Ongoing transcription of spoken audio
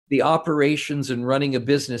the operations and running a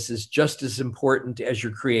business is just as important as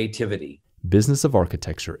your creativity. Business of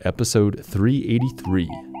Architecture, episode 383.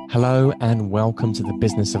 Hello and welcome to the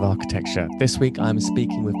Business of Architecture. This week I'm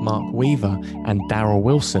speaking with Mark Weaver and Darrell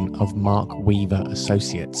Wilson of Mark Weaver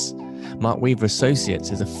Associates. Mark Weaver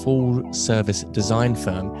Associates is a full-service design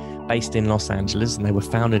firm based in Los Angeles, and they were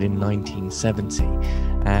founded in 1970.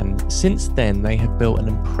 And since then, they have built an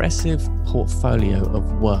impressive portfolio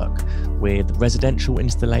of work with residential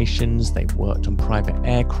installations. They've worked on private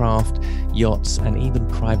aircraft, yachts, and even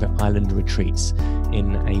private island retreats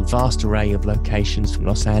in a vast array of locations from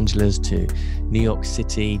Los Angeles to New York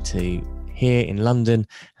City to here in London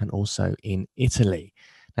and also in Italy.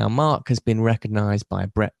 Now, Mark has been recognized by a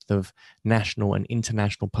breadth of national and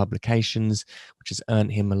international publications, which has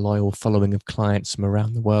earned him a loyal following of clients from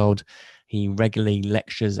around the world. He regularly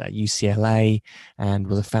lectures at UCLA and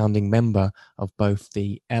was a founding member of both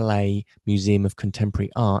the LA Museum of Contemporary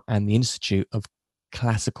Art and the Institute of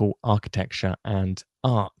Classical Architecture and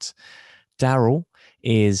Art. Darrell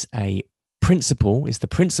is the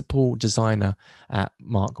principal designer at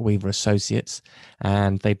Mark Weaver Associates,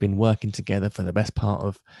 and they've been working together for the best part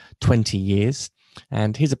of 20 years.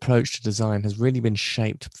 And his approach to design has really been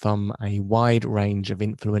shaped from a wide range of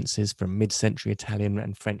influences, from mid-century Italian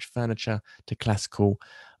and French furniture to classical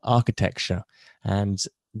architecture. And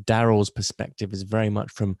Darrell's perspective is very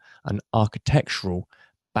much from an architectural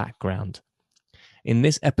background. In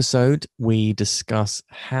this episode, we discuss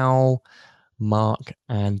how Mark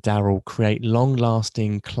and Darrell create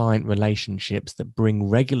long-lasting client relationships that bring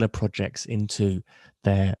regular projects into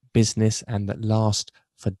their business and that last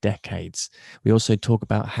for decades. We also talk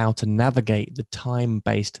about how to navigate the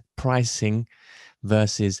time-based pricing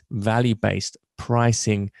versus value-based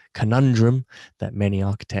pricing conundrum that many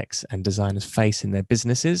architects and designers face in their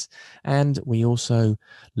businesses. And we also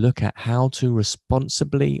look at how to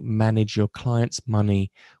responsibly manage your client's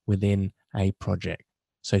money within a project.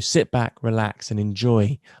 So sit back, relax, and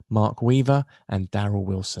enjoy Mark Weaver and Darrell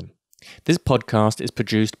Wilson. This podcast is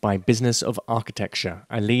produced by Business of Architecture,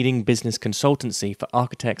 a leading business consultancy for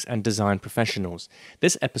architects and design professionals.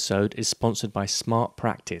 This episode is sponsored by Smart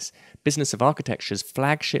Practice, Business of Architecture's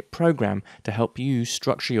flagship program to help you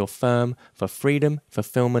structure your firm for freedom,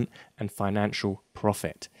 fulfillment, and financial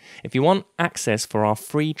profit. If you want access for our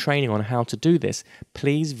free training on how to do this,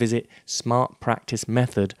 please visit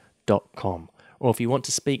smartpracticemethod.com. Or if you want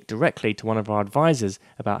to speak directly to one of our advisors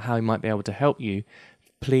about how he might be able to help you,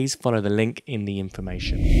 please follow the link in the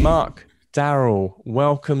information. Mark, Darrell,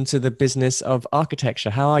 welcome to the Business of Architecture.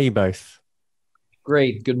 How are you both?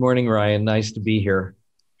 Great. Good morning, Ryan. Nice to be here.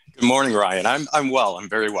 Good morning, Ryan. I'm well. I'm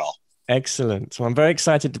very well. Excellent. So I'm very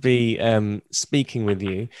excited to be speaking with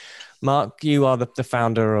you. Mark, you are the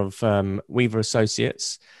founder of Weaver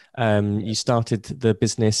Associates. You started the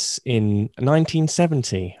business in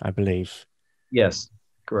 1970, I believe. Yes,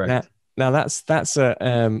 correct. Now that's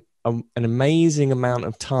an amazing amount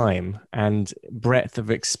of time and breadth of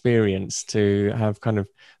experience to have kind of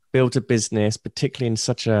built a business, particularly in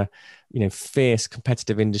such a fierce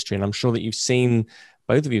competitive industry. And I'm sure that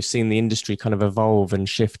both of you have seen the industry kind of evolve and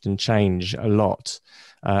shift and change a lot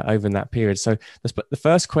over in that period. So the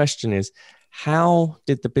first question is, how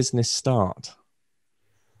did the business start?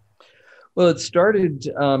 Well, it started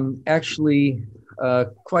actually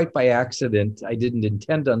quite by accident. I didn't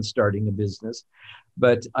intend on starting a business,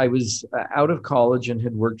 but I was out of college and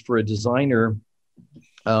had worked for a designer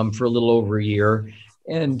for a little over a year.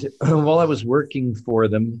 And while I was working for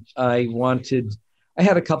them, I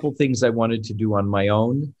had a couple things I wanted to do on my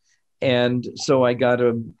own. And so I got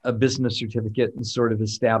a business certificate and sort of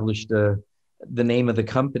established the name of the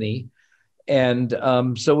company. And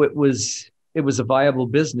so it was a viable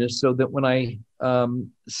business, so that when I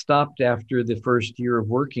stopped after the first year of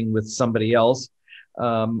working with somebody else,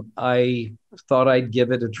 I thought I'd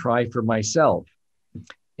give it a try for myself.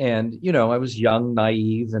 And, I was young,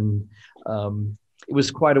 naive, and it was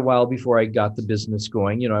quite a while before I got the business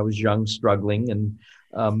going. I was young, struggling, and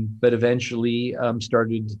but eventually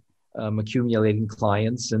started accumulating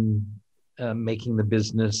clients and making the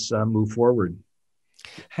business move forward.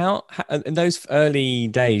 How in those early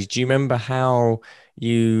days, do you remember how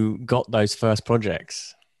you got those first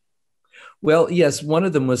projects? Well, yes, one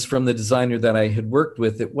of them was from the designer that I had worked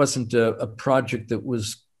with. It wasn't a project that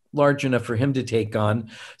was large enough for him to take on.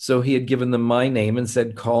 So he had given them my name and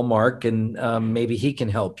said, call Mark and maybe he can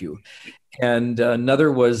help you. And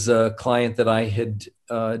another was a client that I had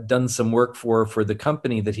done some work for the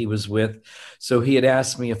company that he was with. So he had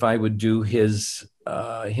asked me if I would do his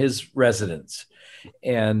residence.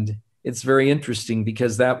 And it's very interesting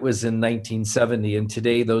because that was in 1970, and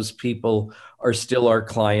today those people are still our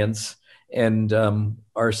clients and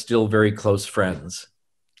are still very close friends.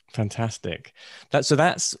 Fantastic. That's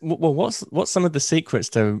well. What's some of the secrets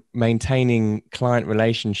to maintaining client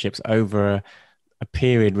relationships over a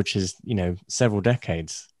period which is several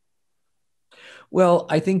decades? Well,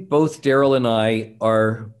 I think both Darrell and I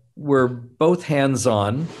we're both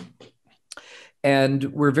hands-on, and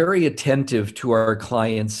we're very attentive to our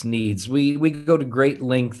clients' needs. We go to great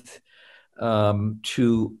length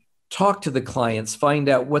to talk to the clients, find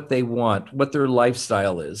out what they want, what their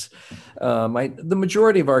lifestyle is. The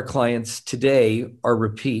majority of our clients today are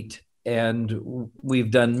repeat, and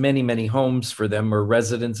we've done many, many homes for them, or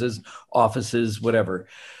residences, offices, whatever.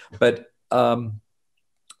 But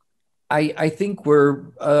I think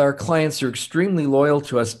our clients are extremely loyal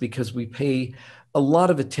to us because we pay a lot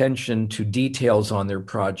of attention to details on their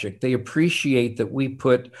project. They appreciate that we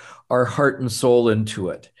put our heart and soul into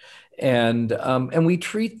it, and we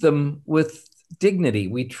treat them with dignity.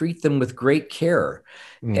 We treat them with great care,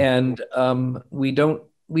 and we don't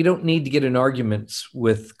need to get in arguments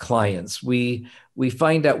with clients. We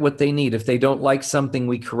find out what they need. If they don't like something,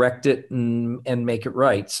 we correct it and make it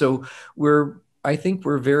right. So I think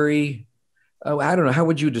we're very, I don't know. How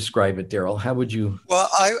would you describe it, Darrell? How would you? Well,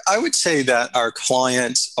 I would say that our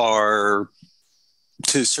clients are,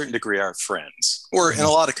 to a certain degree, our friends, or in a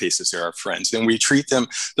lot of cases, they're our friends. And we treat them,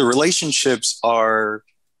 the relationships are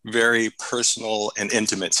very personal and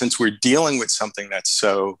intimate. Since we're dealing with something that's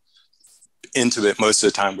so intimate most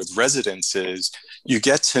of the time with residences, you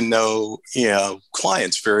get to know,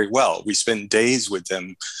 clients very well. We spend days with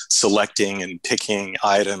them selecting and picking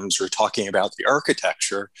items or talking about the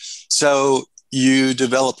architecture. So you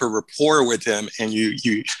develop a rapport with them, and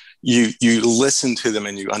you listen to them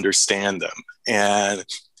and you understand them. And,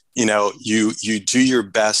 you do your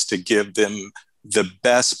best to give them the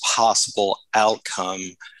best possible outcome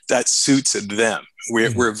that suits them.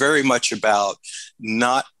 We're very much about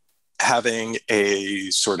not having a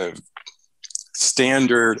sort of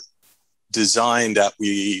standard design that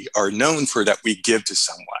we are known for that we give to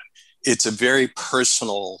someone. It's a very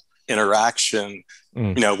personal interaction,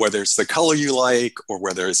 whether it's the color you like or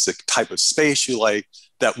whether it's the type of space you like,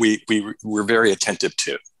 that we're very attentive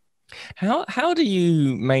to. How do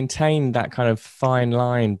you maintain that kind of fine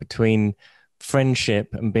line between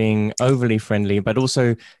friendship and being overly friendly, but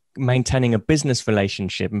also maintaining a business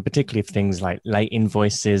relationship, and particularly if things like late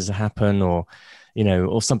invoices happen or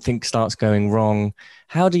something starts going wrong?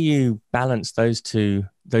 How do you balance those two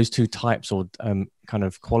types or kind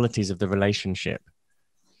of qualities of the relationship?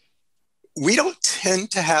 We don't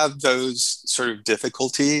tend to have those sort of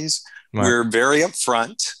difficulties. Right. We're very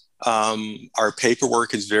upfront. Our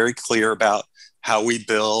paperwork is very clear about how we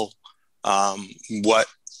bill, what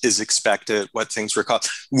is expected, what things were called.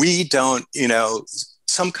 We don't,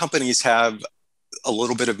 some companies have a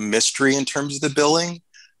little bit of mystery in terms of the billing.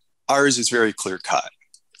 Ours is very clear cut.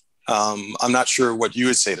 I'm not sure what you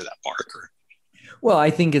would say to that, Mark. Well, I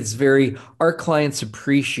think our clients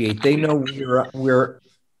appreciate, they know we're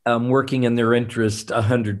working in their interest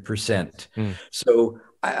 100%. So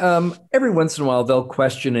every once in a while, they'll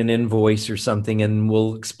question an invoice or something, and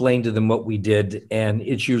we'll explain to them what we did, and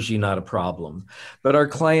it's usually not a problem. But our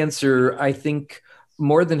clients are, I think,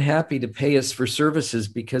 more than happy to pay us for services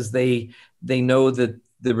because they know that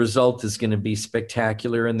the result is going to be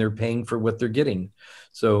spectacular, and they're paying for what they're getting.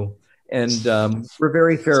 So, and we're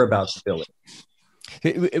very fair about the billing.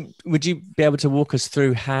 Would you be able to walk us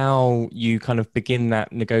through how you kind of begin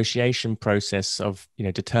that negotiation process of,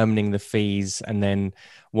 determining the fees, and then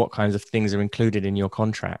what kinds of things are included in your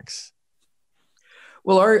contracts?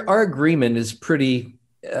 Well, our agreement is pretty,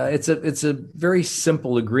 it's a very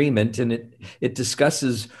simple agreement, and it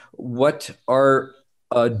discusses what our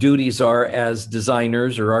duties are as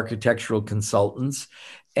designers or architectural consultants.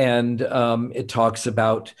 And it talks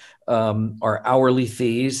about our hourly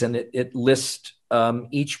fees, and it lists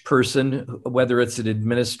each person, whether it's an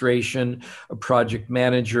administration, a project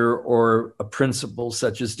manager, or a principal,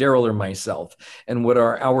 such as Darrell or myself, and what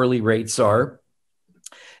our hourly rates are.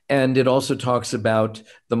 And it also talks about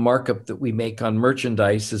the markup that we make on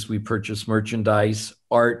merchandise as we purchase merchandise,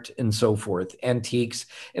 art, and so forth, antiques.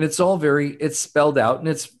 And it's all it's spelled out, and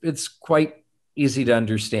it's quite easy to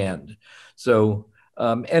understand. So,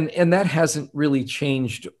 and that hasn't really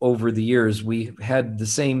changed over the years. We had the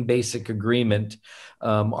same basic agreement.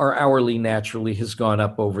 Our hourly naturally has gone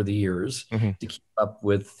up over the years to keep up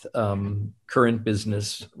with current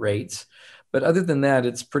business rates. But other than that,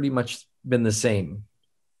 it's pretty much been the same.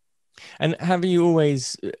 And have you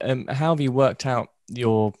always, how have you worked out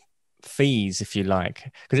your fees, if you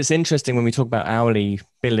like, because it's interesting when we talk about hourly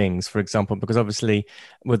billings, for example, because obviously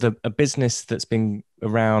with a business that's been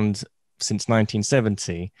around since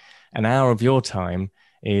 1970, an hour of your time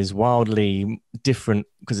is wildly different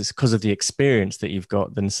because of the experience that you've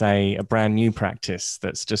got than, say, a brand new practice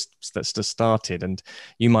that's just started. And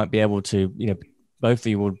you might be able to, both of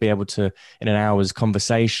you will be able to, in an hour's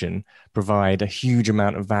conversation, provide a huge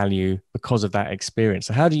amount of value because of that experience.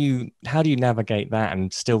 So how do you navigate that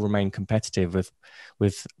and still remain competitive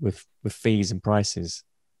with fees and prices?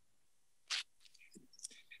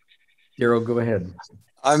 Darrell, go ahead.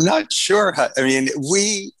 I'm not sure.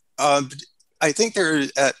 I think they're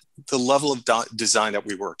at the level of design that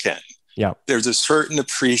we work in. Yeah. There's a certain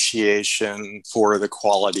appreciation for the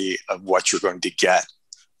quality of what you're going to get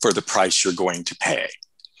for the price you're going to pay.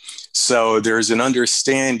 So there's an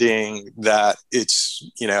understanding that it's,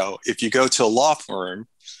 if you go to a law firm,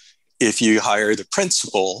 if you hire the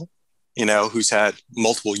principal, who's had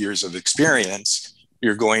multiple years of experience,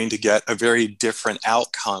 you're going to get a very different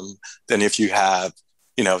outcome than if you have,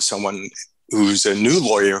 someone who's a new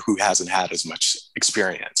lawyer who hasn't had as much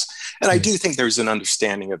experience. And I do think there's an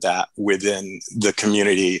understanding of that within the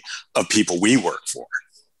community of people we work for.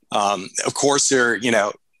 Of course,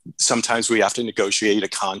 sometimes we have to negotiate a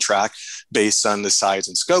contract based on the size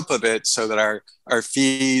and scope of it so that our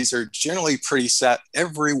fees are generally pretty set.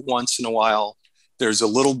 Every once in a while, there's a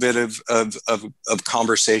little bit of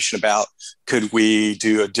conversation about, could we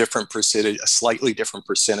do a slightly different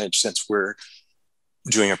percentage since we're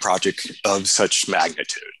doing a project of such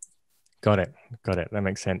magnitude. Got it. That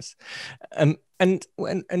makes sense. And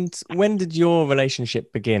when did your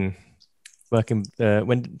relationship begin working?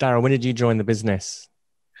 Darrell, when did you join the business?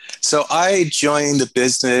 So I joined the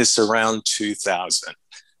business around 2000.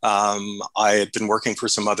 I had been working for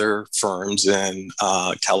some other firms in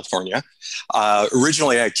California.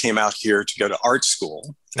 Originally, I came out here to go to art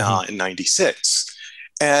school in 96.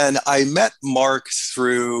 And I met Mark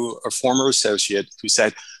through a former associate who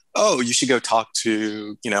said, "Oh, you should go talk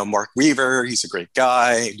to, Mark Weaver. He's a great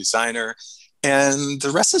guy, designer." And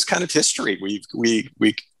the rest is kind of history.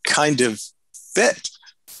 We kind of fit,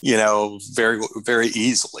 very, very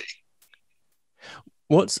easily.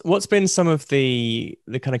 What's been some of the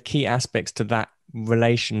kind of key aspects to that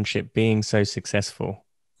relationship being so successful?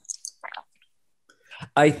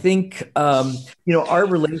 I think, our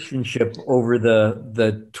relationship over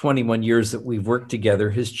the 21 years that we've worked together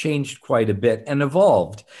has changed quite a bit and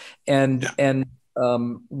evolved. And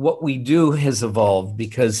what we do has evolved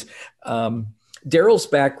because Darrell's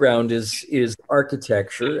background is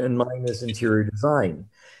architecture and mine is interior design.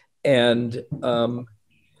 And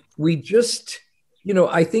we just,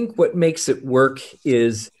 I think what makes it work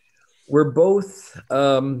is we're both...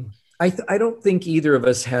 I don't think either of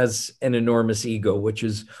us has an enormous ego, which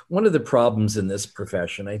is one of the problems in this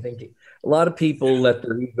profession. I think a lot of people let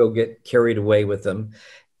their ego get carried away with them.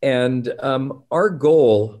 And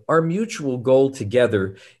our mutual goal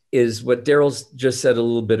together is what Darrell's just said a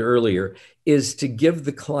little bit earlier, is to give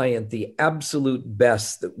the client the absolute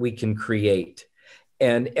best that we can create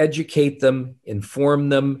and educate them, inform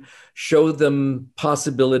them, show them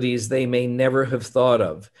possibilities they may never have thought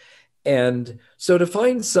of. And so to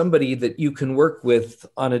find somebody that you can work with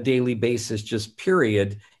on a daily basis, just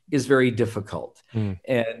period, is very difficult.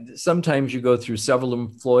 And sometimes you go through several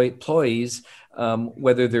employees,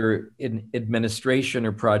 whether they're in administration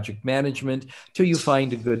or project management, till you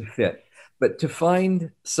find a good fit. But to find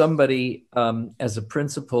somebody as a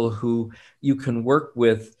principal who you can work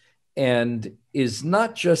with and is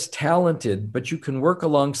not just talented, but you can work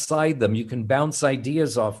alongside them, you can bounce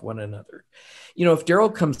ideas off one another. If Darrell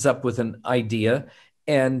comes up with an idea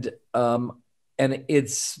and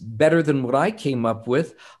it's better than what I came up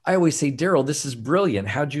with, I always say, "Darrell, this is brilliant.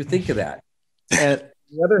 How'd you think of that?" And on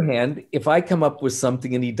the other hand, if I come up with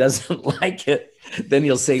something and he doesn't like it, then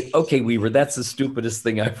he'll say, "Okay, Weaver, that's the stupidest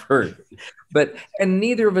thing I've heard." And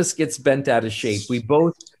neither of us gets bent out of shape. We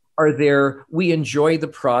both are there. We enjoy the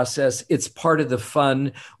process. It's part of the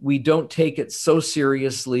fun. We don't take it so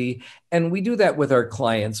seriously. And we do that with our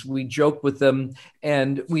clients. We joke with them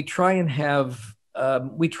and we try and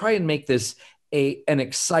make this an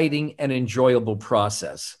exciting and enjoyable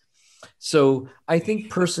process. So I think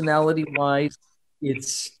personality-wise,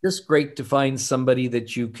 it's just great to find somebody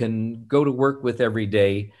that you can go to work with every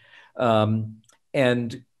day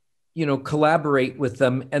and collaborate with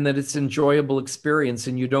them, and that it's an enjoyable experience.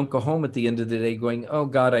 And you don't go home at the end of the day going, "Oh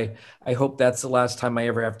God, I hope that's the last time I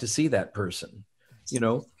ever have to see that person."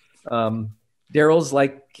 Darrell's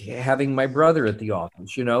like having my brother at the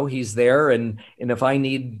office. He's there, and if I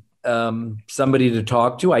need somebody to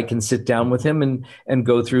talk to, I can sit down with him and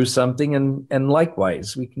go through something, and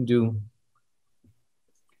likewise we can do.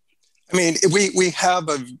 I mean, we have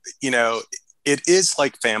it is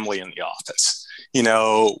like family in the office.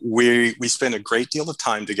 We spend a great deal of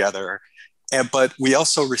time together, but we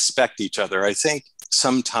also respect each other. I think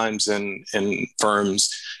sometimes in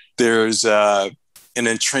firms, there's an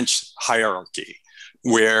entrenched hierarchy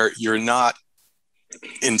where you're not,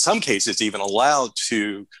 in some cases, even allowed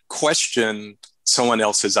to question someone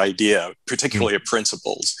else's idea, particularly of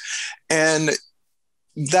principles. And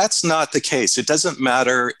that's not the case. It doesn't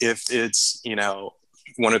matter if it's,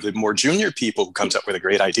 one of the more junior people who comes up with a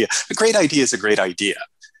great idea. A great idea is a great idea.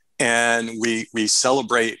 And we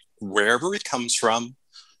celebrate wherever it comes from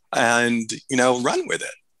and, run with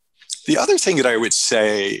it. The other thing that I would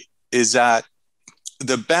say is that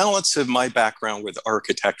the balance of my background with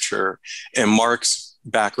architecture and Mark's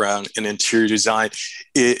background in interior design,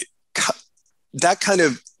 that kind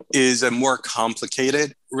of is a more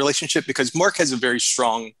complicated relationship because Mark has a very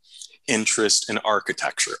strong interest in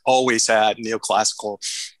architecture, always had, neoclassical,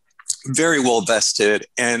 very well vested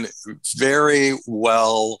and very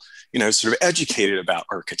well, sort of educated about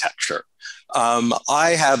architecture.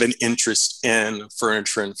 I have an interest in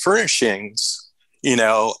furniture and furnishings,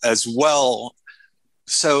 as well.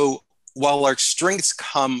 So while our strengths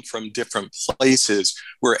come from different places,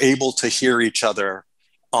 we're able to hear each other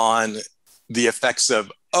on the effects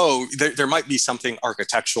of, there might be something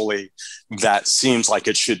architecturally that seems like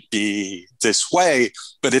it should be this way,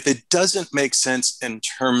 but if it doesn't make sense in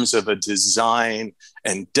terms of a design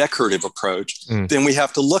and decorative approach, then we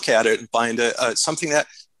have to look at it and find something that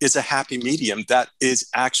is a happy medium that is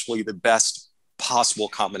actually the best possible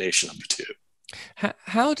combination of the two.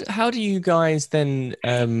 How do you guys then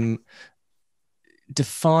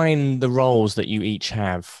define the roles that you each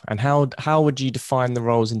have, and how would you define the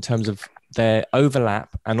roles in terms of their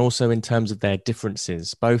overlap and also in terms of their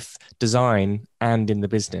differences, both design and in the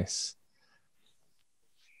business?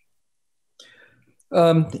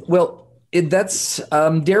 That's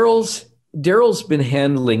Darrell's been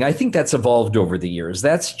handling. I think that's evolved over the years.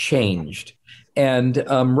 That's changed, and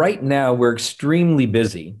right now we're extremely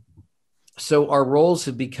busy. So our roles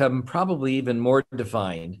have become probably even more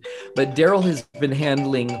defined. But Darrell has been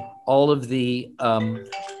handling all of the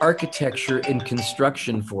architecture and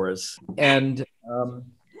construction for us. And,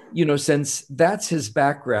 since that's his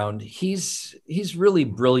background, he's really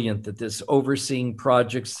brilliant at this, overseeing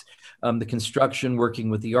projects, the construction, working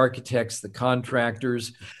with the architects, the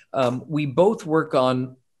contractors. We both work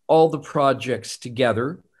on all the projects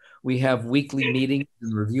together. We have weekly meetings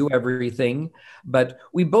and review everything, but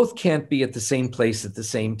we both can't be at the same place at the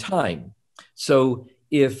same time. So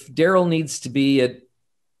if Darrell needs to be at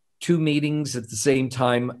 2 meetings at the same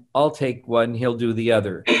time, I'll take one, he'll do the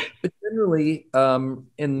other. But generally,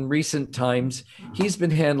 in recent times, he's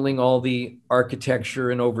been handling all the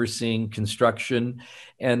architecture and overseeing construction.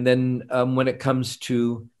 And then when it comes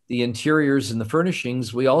to the interiors and the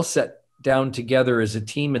furnishings, we all set down together as a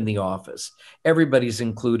team in the office. Everybody's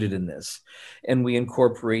included in this. And we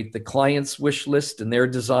incorporate the client's wish list and their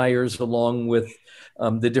desires along with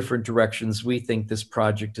the different directions we think this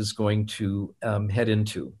project is going to head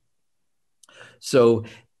into. So,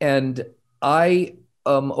 and I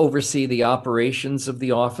oversee the operations of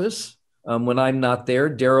the office. When I'm not there,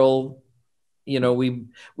 Darrell,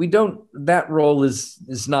 we don't, that role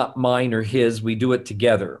is not mine or his, we do it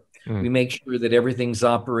together. We make sure that everything's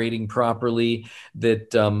operating properly,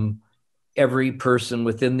 that every person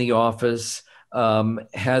within the office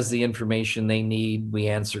has the information they need. We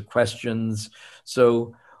answer questions.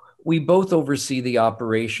 So we both oversee the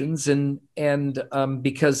operations. And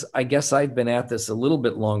because I guess I've been at this a little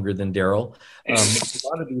bit longer than Darrell, a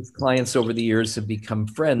lot of these clients over the years have become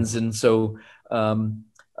friends. And so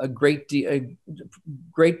a great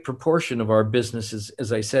proportion of our business,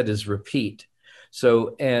 as I said, is repeat.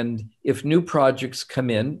 So, and if new projects come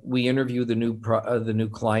in, we interview the new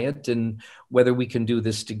client, and whether we can do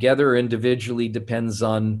this together or individually depends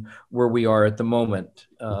on where we are at the moment.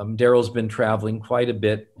 Darrell's been traveling quite a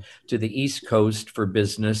bit to the East Coast for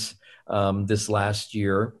business this last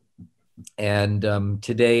year. And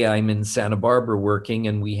today I'm in Santa Barbara working,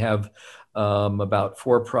 and we have about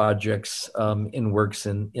 4 projects in works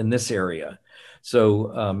in this area.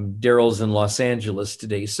 So Darrell's in Los Angeles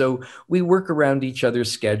today. So we work around each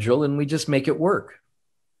other's schedule and we just make it work.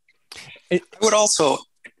 I would also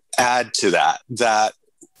add to that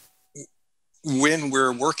when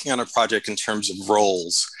we're working on a project in terms of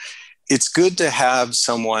roles, it's good to have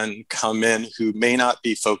someone come in who may not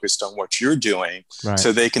be focused on what you're doing. Right.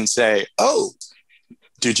 So they can say, oh,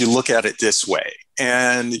 did you look at it this way?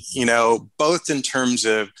 And, both in terms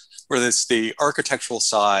of whether it's the architectural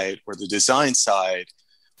side or the design side,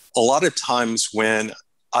 a lot of times when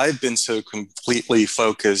I've been so completely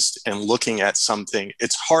focused and looking at something,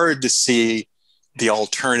 it's hard to see the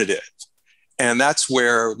alternative. And that's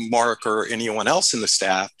where Mark or anyone else in the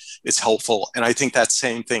staff is helpful. And I think that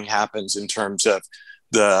same thing happens in terms of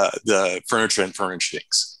the furniture and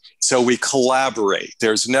furnishings. So we collaborate.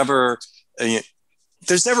 There's never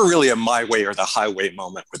really a my way or the highway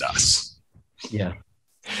moment with us. Yeah.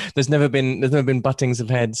 There's never been buttings of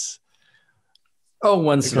heads. Oh,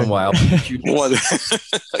 once in a while.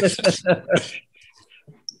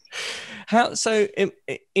 So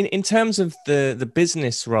in terms of the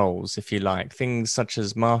business roles, if you like, things such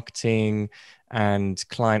as marketing and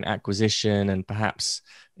client acquisition and perhaps,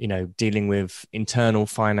 dealing with internal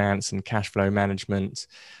finance and cash flow management,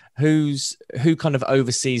 who kind of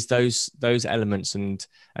oversees those elements and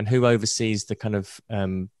who oversees the kind of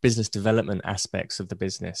business development aspects of the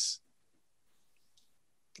business?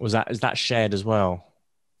 Is that shared as well?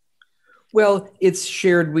 Well, it's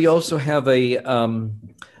shared. We also have an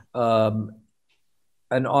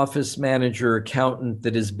office manager accountant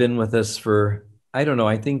that has been with us for, I don't know,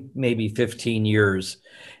 I think maybe 15 years.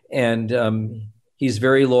 And he's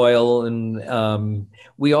very loyal, and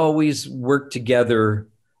we always work together.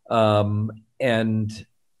 And,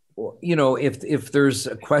 if there's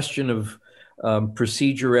a question of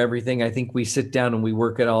procedure, everything, I think we sit down and we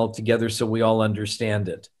work it all together so we all understand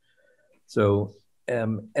it. So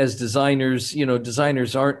as designers,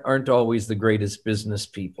 designers aren't always the greatest business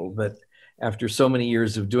people, but after so many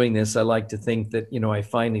years of doing this, I like to think that, I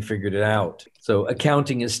finally figured it out. So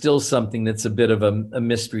accounting is still something that's a bit of a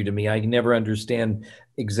mystery to me. I never understand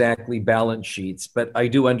exactly balance sheets, but I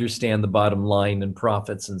do understand the bottom line and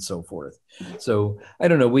profits and so forth. So I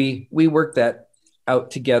don't know, we work that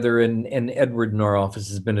out together, and Edward in our office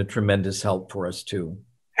has been a tremendous help for us too.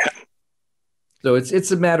 So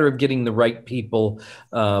it's a matter of getting the right people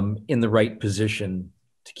in the right position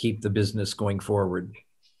to keep the business going forward.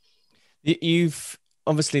 You've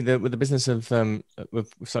obviously with the business of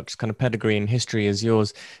with such kind of pedigree and history as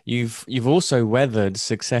yours, you've also weathered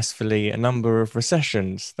successfully a number of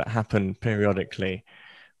recessions that happen periodically,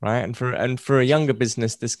 right? And for a younger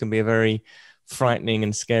business, this can be a very frightening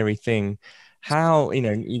and scary thing. How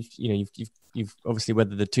you've obviously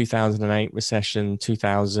weathered the 2008 recession,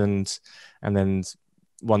 2000, and then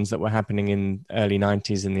ones that were happening in early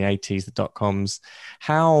 90s and the 80s, the dot-coms.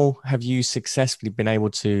 How have you successfully been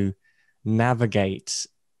able to navigate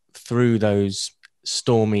through those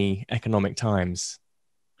stormy economic times?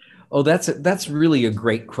 Oh, that's really a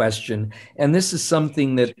great question. And this is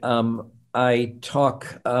something that I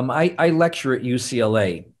lecture at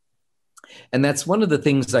UCLA. And that's one of the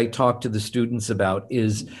things I talk to the students about,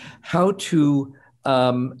 is how to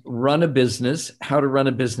run a business, how to run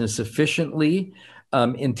a business efficiently,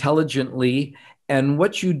 intelligently, and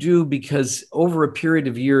what you do, because over a period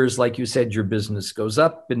of years, like you said, your business goes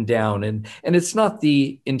up and down, and it's not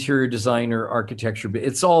the interior designer architecture, but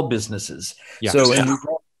it's all businesses. Yes. So and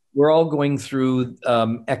we're all going through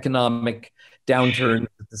economic downturn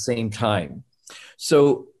at the same time.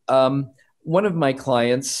 So one of my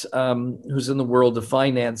clients who's in the world of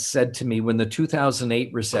finance said to me, when the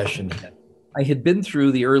 2008 recession hit, I had been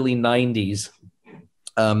through the early 90s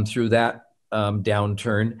through that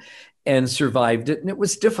downturn and survived it, and it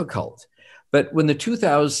was difficult. But when the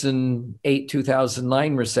 2008,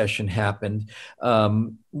 2009 recession happened,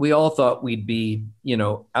 we all thought we'd be,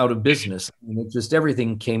 out of business.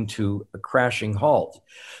 Everything came to a crashing halt.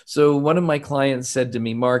 So one of my clients said to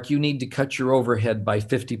me, "Mark, you need to cut your overhead by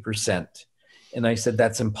 50%. And I said,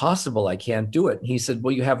 "That's impossible. I can't do it." And he said,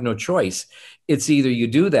 "Well, you have no choice. It's either you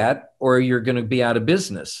do that or you're going to be out of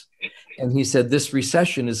business." And he said, "This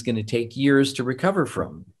recession is going to take years to recover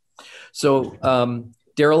from." So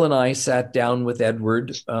Darrell and I sat down with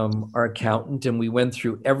Edward, our accountant, and we went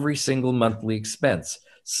through every single monthly expense,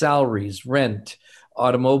 salaries, rent,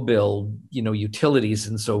 automobile, utilities,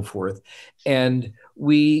 and so forth. And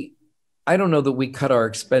I don't know that we cut our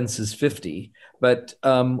expenses 50, but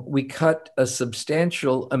we cut a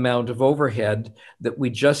substantial amount of overhead that we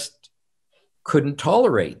just couldn't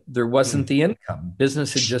tolerate. There wasn't the income.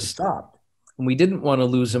 Business had just stopped, and we didn't want to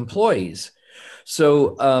lose employees.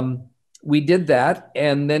 So we did that.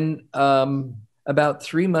 And then about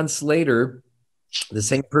 3 months later, the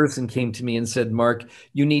same person came to me and said, "Mark,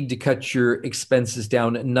 you need to cut your expenses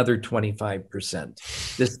down another 25%.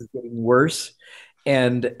 This is getting worse."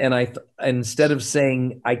 And instead of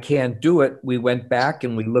saying, "I can't do it," we went back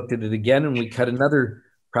and we looked at it again and we cut another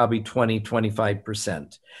probably 20,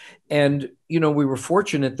 25%. And, we were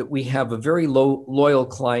fortunate that we have a very loyal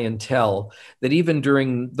clientele that even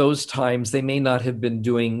during those times, they may not have been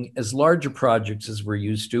doing as large a projects as we're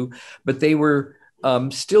used to, but they were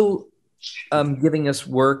still giving us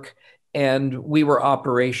work, and we were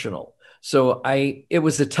operational. So it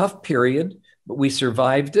was a tough period, but we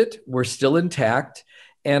survived it. We're still intact.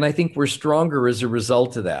 And I think we're stronger as a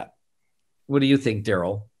result of that. What do you think,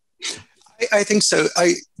 Darrell? I think so.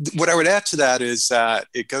 What I would add to that is that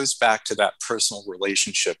it goes back to that personal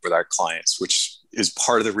relationship with our clients, which is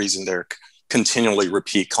part of the reason they're continually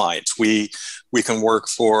repeat clients. We can work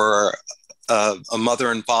for a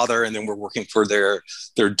mother and father, and then we're working for their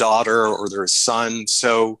daughter or their son.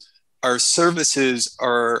 So our services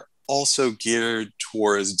are also geared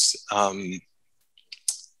towards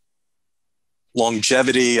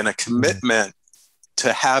longevity and a commitment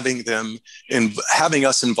to having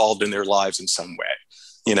us involved in their lives in some way,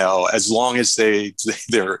 as long as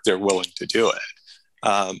they're willing to do it.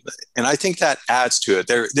 And I think that adds to it.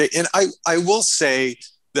 And I will say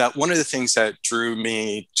that one of the things that drew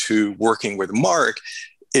me to working with Mark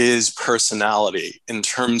is personality, in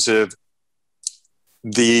terms of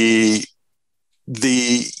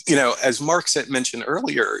as Mark mentioned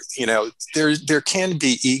earlier, there can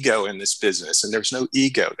be ego in this business, and there's no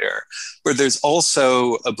ego there, but there's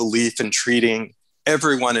also a belief in treating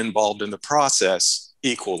everyone involved in the process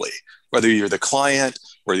equally, whether you're the client,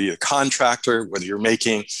 whether you're the contractor, whether you're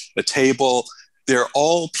making the table. They're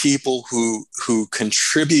all people who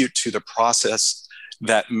contribute to the process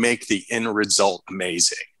that make the end result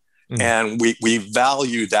amazing. Mm-hmm. And we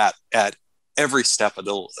value that at every step of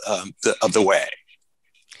the way.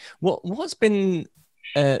 What's been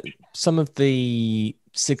some of the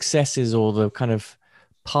successes or the kind of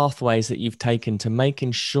pathways that you've taken to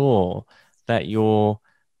making sure that you're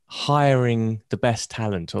hiring the best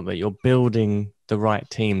talent, or that you're building the right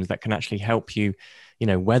teams that can actually help you,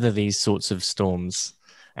 weather these sorts of storms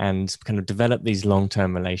and kind of develop these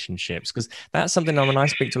long-term relationships? Because that's something when I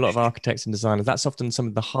speak to a lot of architects and designers, that's often some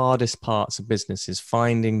of the hardest parts of business, is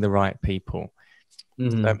finding the right people.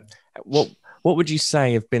 Mm-hmm. So what would you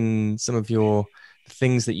say have been some of your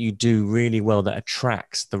things that you do really well that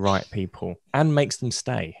attracts the right people and makes them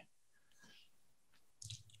stay?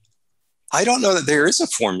 I don't know that there is a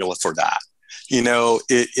formula for that.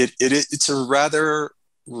 It's a rather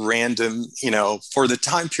random, for the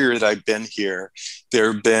time period I've been here,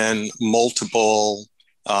 there have been multiple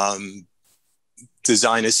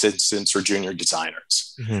design assistants or junior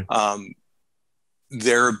designers. Mm-hmm.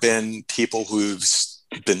 There have been people who've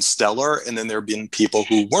been stellar, and then there have been people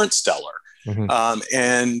who weren't stellar. Mm-hmm.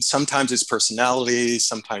 And sometimes it's personality,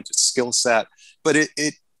 sometimes it's skill set, but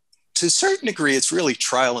it to a certain degree, it's really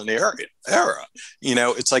trial and error.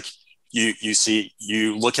 It's like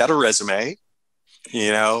you look at a resume,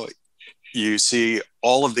 you see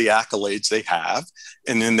all of the accolades they have,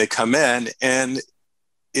 and then they come in, and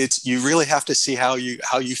you really have to see how you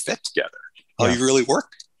fit together, how you really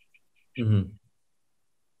work. Mm-hmm.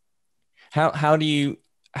 How do you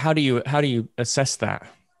assess that?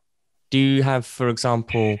 Do you have, for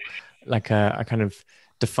example, like a kind of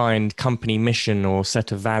defined company mission or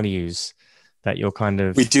set of values that you're kind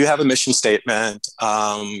of... We do have a mission statement.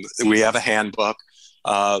 We have a handbook,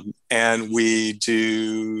 and we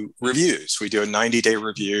do reviews. We do a 90-day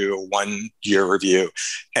review, a 1-year review,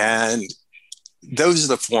 and those are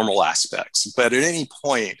the formal aspects. But at any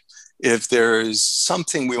point, if there's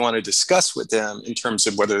something we want to discuss with them in terms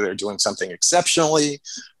of whether they're doing something exceptionally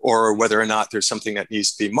or whether or not there's something that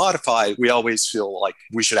needs to be modified, we always feel like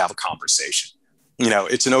we should have a conversation.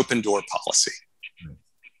 It's an open door policy.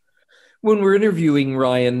 When we're interviewing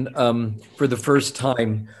Ryan for the first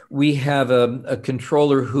time, we have a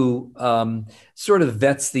controller who sort of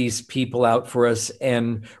vets these people out for us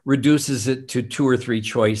and reduces it to 2 or 3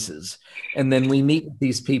 choices. And then we meet with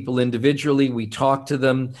these people individually. We talk to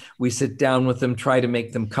them. We sit down with them, try to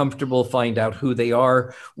make them comfortable, find out who they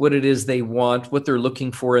are, what it is they want, what they're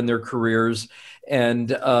looking for in their careers,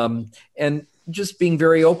 and just being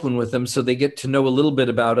very open with them so they get to know a little bit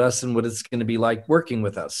about us and what it's going to be like working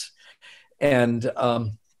with us. And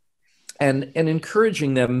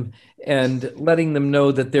encouraging them and letting them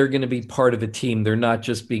know that they're going to be part of a team. They're not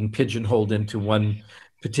just being pigeonholed into one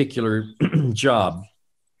particular job.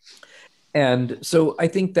 And so I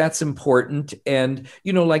think that's important. And,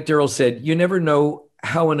 like Darrell said, you never know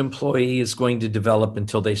how an employee is going to develop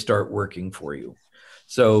until they start working for you.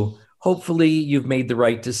 So hopefully you've made the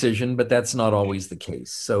right decision, but that's not always the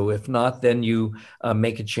case. So if not, then you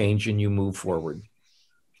make a change and you move forward.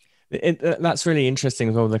 That's really interesting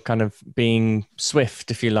as well, the kind of being swift,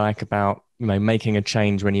 if you like, about making a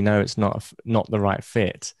change when you know it's not the right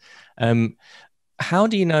fit. How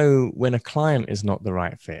do you know when a client is not the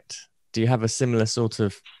right fit? Do you have a similar sort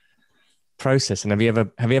of process? And have you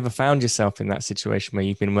ever found yourself in that situation where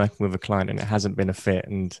you've been working with a client and it hasn't been a fit?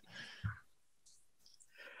 And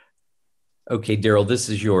okay, Darrell, this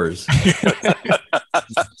is yours.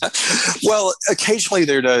 Well, occasionally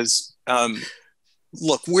there does.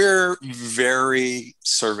 Look, we're very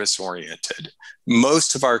service oriented.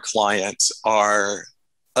 Most of our clients are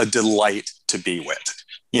a delight to be with.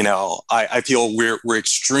 I feel we're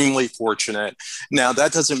extremely fortunate. Now,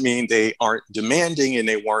 that doesn't mean they aren't demanding and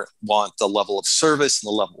they want the level of service and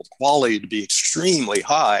the level of quality to be extremely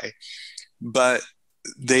high, but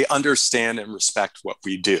they understand and respect what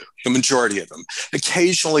we do, the majority of them.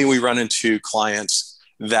 Occasionally, we run into clients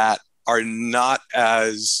that are not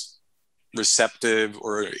as receptive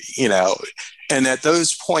and at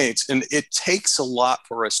those points, and it takes a lot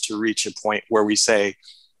for us to reach a point where we say,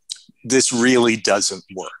 this really doesn't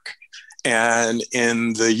work. And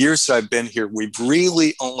in the years that I've been here, we've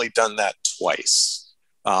really only done that twice,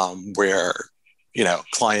 where,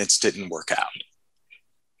 clients didn't work out.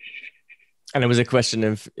 it was a question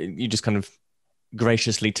of you just kind of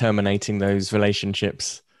graciously terminating those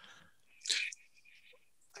relationships.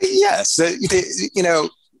 Yes.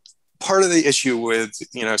 Part of the issue with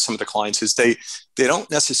some of the clients is they don't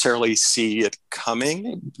necessarily see it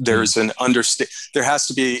coming. There's there has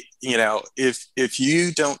to be, if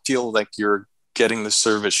you don't feel like you're getting the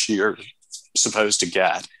service you're supposed to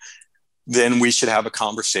get, then we should have a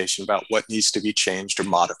conversation about what needs to be changed or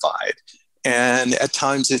modified. And at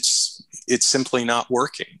times it's simply not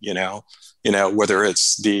working, whether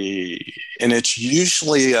it's and it's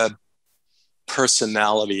usually a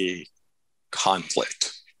personality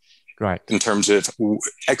conflict. Right. In terms of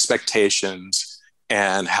expectations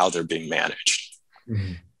and how they're being managed.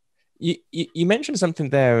 Mm-hmm. You mentioned something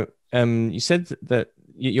there. You said that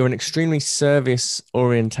you're an extremely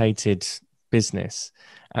service-orientated business.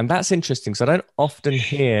 And that's interesting. So I don't often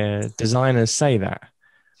hear designers say that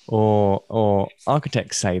or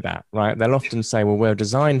architects say that, right? They'll often say, well, we're a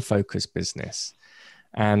design-focused business.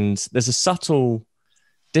 And there's a subtle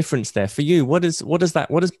difference there. For you, what does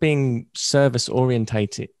being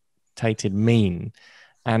service-orientated mean?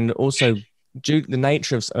 And also, due to the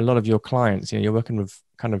nature of a lot of your clients, you're working with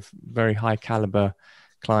kind of very high caliber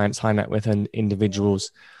clients, high net worth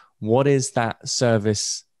individuals. What is that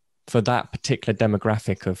service for that particular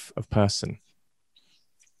demographic of person?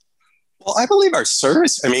 Well, I believe our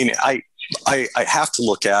service, I have to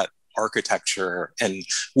look at architecture, and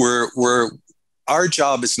our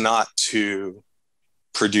job is not to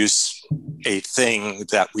produce a thing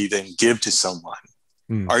that we then give to someone.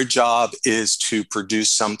 Our job is to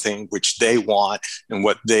produce something which they want and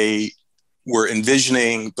what they were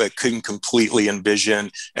envisioning but couldn't completely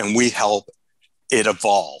envision, and we help it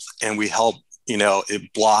evolve and we help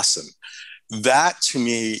it blossom. That to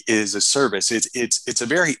me is a service. It's a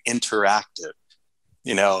very interactive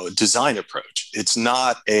design approach. It's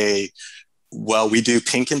not we do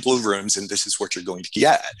pink and blue rooms and this is what you're going to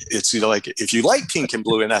get. It's like, if you like pink and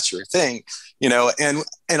blue and that's your thing, and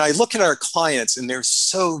I look at our clients and they're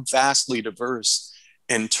so vastly diverse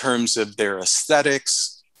in terms of their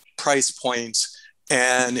aesthetics, price points.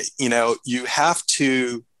 And, you have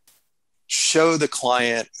to show the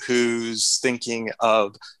client who's thinking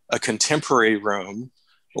of a contemporary room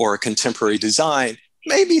or a contemporary design,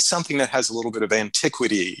 maybe something that has a little bit of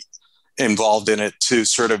antiquity involved in it to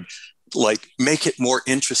sort of like make it more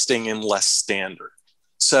interesting and less standard.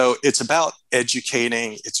 So it's about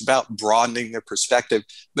educating, it's about broadening their perspective,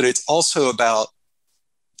 but it's also about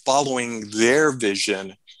following their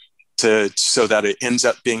vision so that it ends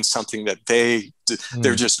up being something that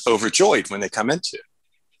they're just overjoyed when they come into.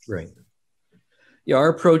 Right. Yeah, our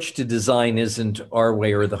approach to design isn't our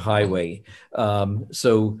way or the highway.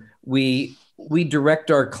 So we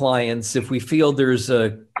direct our clients if we feel there's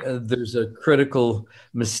a critical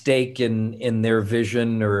mistake in their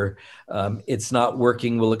vision or it's not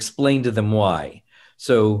working. We'll explain to them why.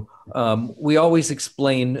 So we always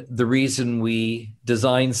explain the reason we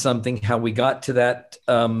designed something, how we got to that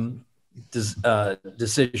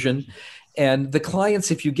decision. And the clients,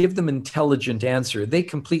 if you give them an intelligent answer, they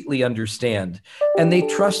completely understand and they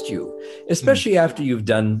trust you, especially after you've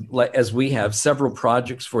done, as we have, several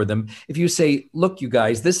projects for them. If you say, look, you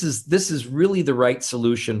guys, this is really the right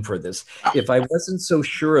solution for this. If I wasn't so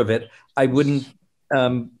sure of it, I wouldn't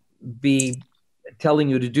be telling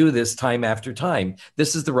you to do this time after time.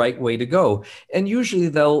 This is the right way to go. And usually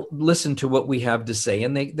they'll listen to what we have to say,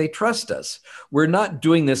 and they trust us. We're not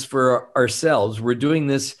doing this for ourselves. We're doing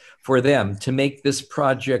this for them, to make this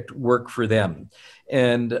project work for them.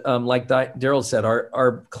 And like Darrell said,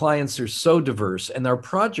 our clients are so diverse and our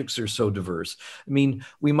projects are so diverse. I mean,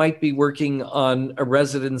 we might be working on a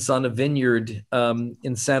residence on a vineyard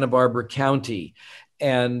in Santa Barbara County,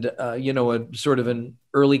 and a sort of an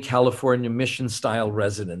early California mission style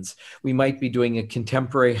residence. We might be doing a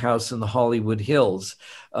contemporary house in the Hollywood Hills.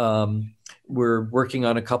 We're working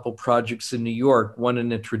on a couple projects in New York, one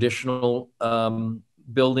in a traditional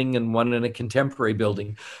building and one in a contemporary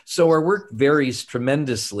building. So our work varies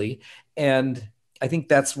tremendously. And I think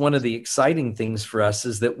that's one of the exciting things for us,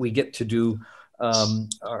 is that we get to do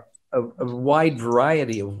a wide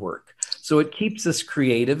variety of work. So it keeps us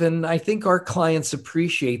creative. And I think our clients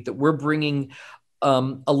appreciate that we're bringing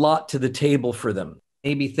a lot to the table for them.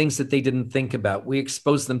 Maybe things that they didn't think about. We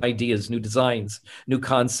expose them ideas, new designs, new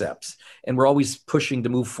concepts. And we're always pushing to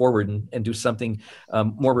move forward and do something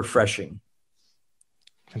more refreshing.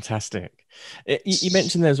 Fantastic. You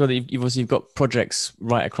mentioned there as well that you've got projects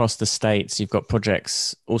right across the States. You've got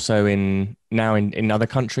projects also in other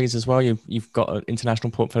countries as well. You've got an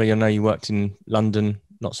international portfolio. I know you worked in London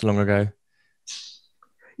not so long ago.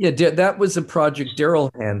 Yeah, that was a project Darrell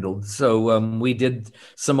handled. So we did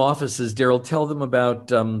some offices. Darrell, tell them about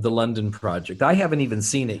the London project. I haven't even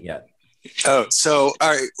seen it yet. Oh, so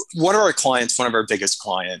one of our clients, one of our biggest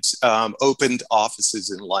clients, opened offices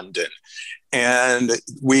in London. And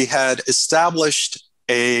we had established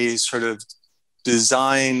a sort of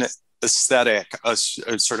design aesthetic, a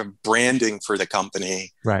sort of branding for the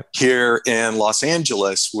company here in Los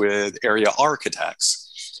Angeles with area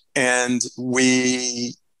architects. And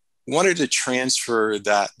we wanted to transfer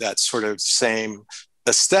that sort of same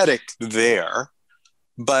aesthetic there.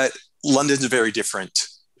 But London's a very different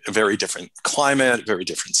climate, very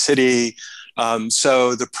different city.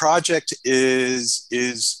 So the project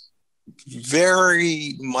is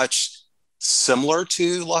very much similar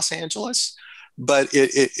to Los Angeles, but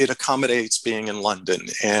it accommodates being in London.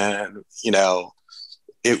 And,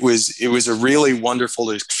 it was a really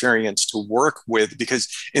wonderful experience to work with, because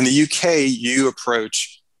in the UK, you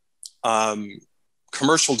approach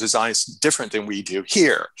commercial designs different than we do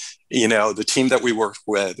here. The team that we worked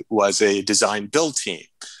with was a design build team.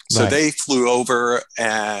 So they flew over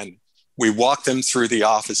and we walked them through the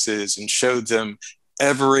offices and showed them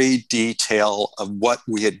every detail of what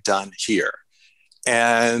we had done here.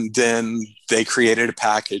 And then they created a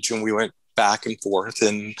package and we went back and forth.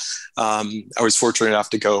 And I was fortunate enough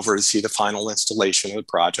to go over to see the final installation of the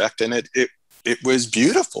project. And it was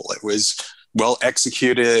beautiful. It was well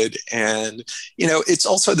executed. And, it's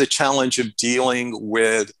also the challenge of dealing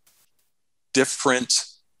with different,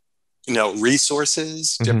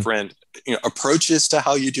 resources, different approaches to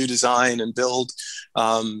how you do design and build.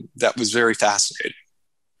 That was very fascinating.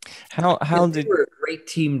 How did we were a great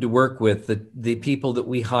team to work with, the people that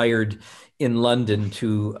we hired in London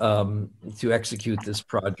to execute this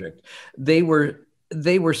project. They were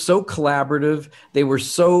so collaborative. They were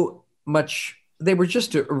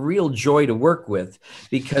just a real joy to work with,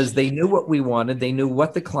 because they knew what we wanted. They knew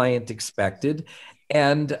what the client expected,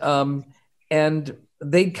 and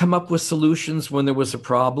they'd come up with solutions when there was a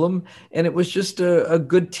problem. And it was just a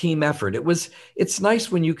good team effort. It's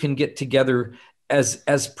nice when you can get together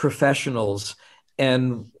as professionals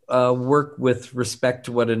and work with respect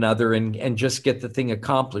to one another and just get the thing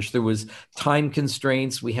accomplished. There was time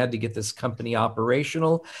constraints. We had to get this company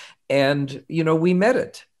operational, and we met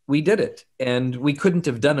it. We did it, and we couldn't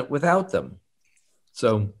have done it without them.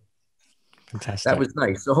 So fantastic. That was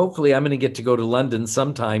nice. So hopefully I'm going to get to go to London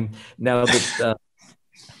sometime now that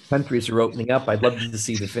countries are opening up. I'd love to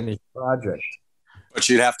see the finished project. But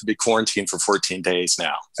you'd have to be quarantined for 14 days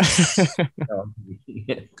now.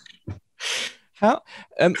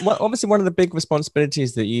 Obviously, one of the big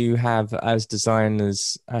responsibilities that you have as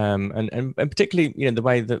designers, and particularly, the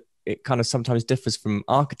way that it kind of sometimes differs from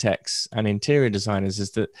architects and interior designers,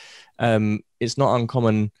 is that it's not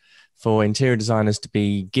uncommon for interior designers to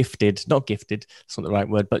be not gifted, it's not the right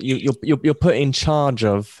word, but you're put in charge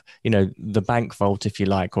of, the bank vault, if you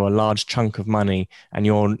like, or a large chunk of money, and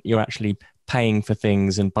you're actually paying for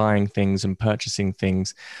things and buying things and purchasing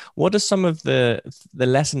things. What are some of the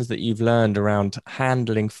lessons that you've learned around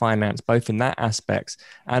handling finance, both in that aspect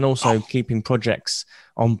and also keeping projects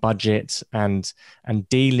on budget and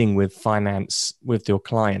dealing with finance with your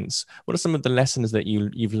clients? What are some of the lessons that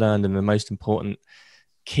you've learned and the most important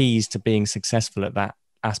keys to being successful at that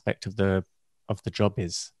aspect of the job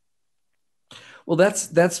is? Well,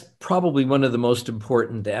 that's probably one of the most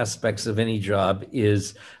important aspects of any job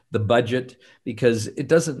is the budget, because it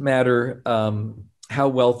doesn't matter how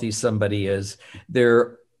wealthy somebody is. They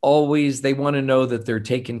want to know that they're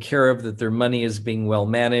taken care of, that their money is being well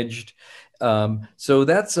managed. So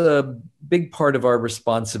that's a big part of our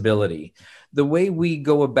responsibility. The way we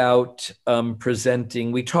go about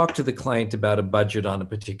presenting, we talk to the client about a budget on a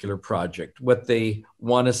particular project, what they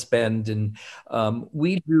want to spend, and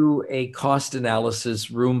we do a cost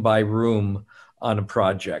analysis room by room on a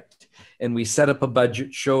project, and we set up a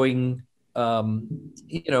budget showing, what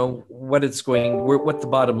what the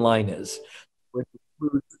bottom line is, which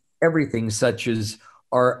includes everything such as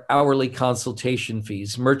our hourly consultation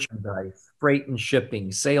fees, merchandise, freight and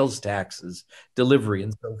shipping, sales taxes, delivery,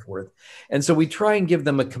 and so forth. And so we try and give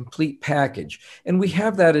them a complete package. And we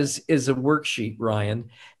have that as a worksheet, Ryan.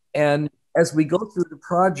 And as we go through the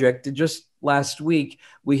project, just last week,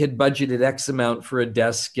 we had budgeted X amount for a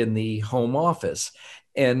desk in the home office.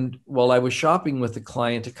 And while I was shopping with a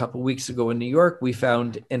client a couple of weeks ago in New York, we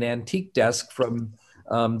found an antique desk from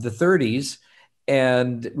the 30s.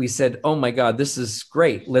 And we said, oh my God, this is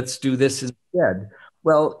great. Let's do this instead.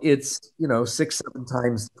 Well, it's, 6-7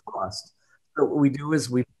 times the cost. So what we do is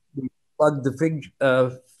we plug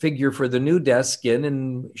the figure for the new desk in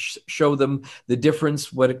and show them the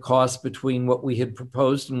difference, what it costs between what we had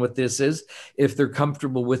proposed and what this is. If they're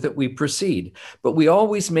comfortable with it, we proceed. But we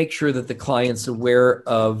always make sure that the client's aware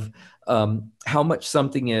of how much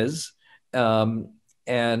something is, and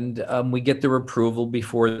we get their approval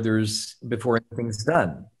before anything's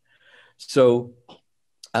done. So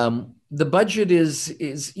the budget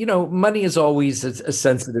is money is always a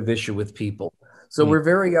sensitive issue with people. So we're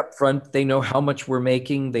very upfront. They know how much we're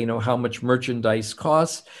making. They know how much merchandise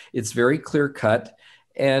costs. It's very clear cut.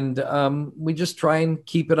 And we just try and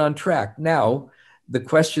keep it on track. Now, the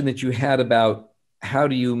question that you had about how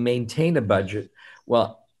do you maintain a budget?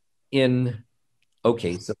 Well,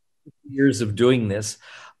 so years of doing this,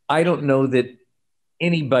 I don't know that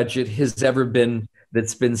any budget has ever been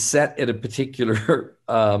that's been set at a particular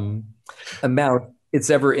amount, it's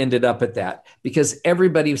ever ended up at that, because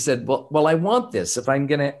everybody said, well, I want this.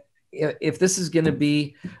 If this is going to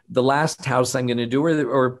be the last house I'm going to do,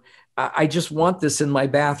 or I just want this in my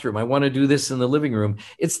bathroom, I want to do this in the living room.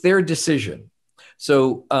 It's their decision.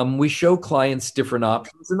 So we show clients different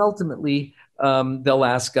options, and ultimately they'll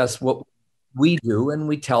ask us what we do, and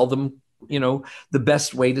we tell them, the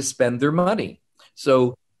best way to spend their money.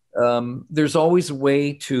 So there's always a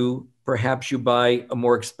way to, perhaps you buy a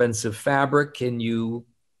more expensive fabric and you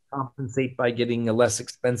compensate by getting a less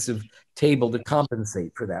expensive table to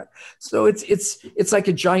compensate for that. So it's like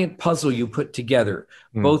a giant puzzle you put together,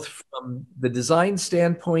 both from the design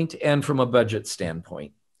standpoint and from a budget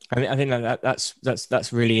standpoint. I think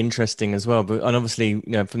that's really interesting as well. And obviously,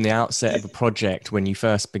 from the outset of a project, when you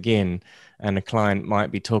first begin, and a client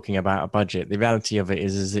might be talking about a budget, the reality of it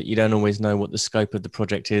is that you don't always know what the scope of the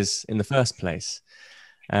project is in the first place.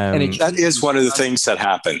 And that is one of the things that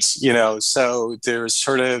happens, so there's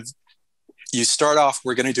sort of, you start off,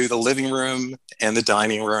 we're going to do the living room and the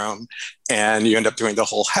dining room, and you end up doing the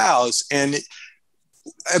whole house. And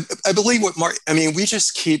I believe we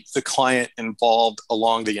just keep the client involved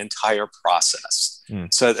along the entire process,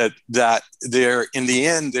 so that there, in the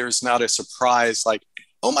end, there's not a surprise like,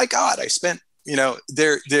 oh my God, I spent,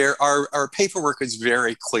 our paperwork is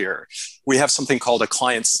very clear. We have something called a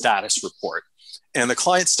client status report. And the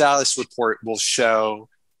client status report will show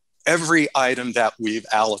every item that we've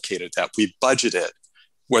allocated, that we've budgeted,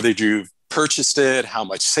 whether you've purchased it, how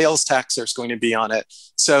much sales tax there's going to be on it.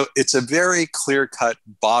 So it's a very clear-cut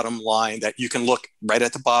bottom line that you can look right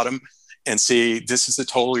at the bottom and see, this is the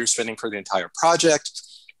total you're spending for the entire project.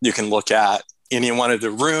 You can look at any one of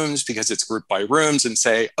the rooms, because it's grouped by rooms, and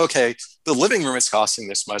say, okay, the living room is costing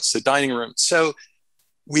this much, the dining room. So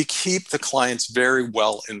we keep the clients very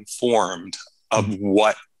well informed of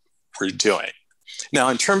what we're doing. Now,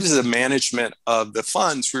 in terms of the management of the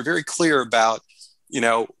funds, we're very clear about,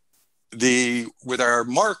 with our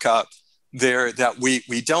markup there, that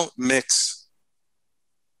we don't mix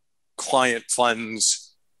client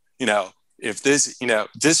funds. If this,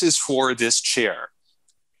 this is for this chair,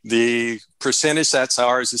 the percentage that's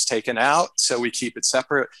ours is taken out, so we keep it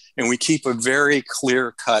separate, and we keep a very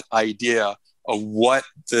clear-cut idea of what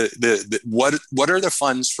what are the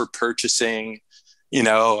funds for purchasing,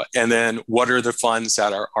 and then what are the funds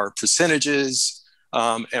that are our percentages,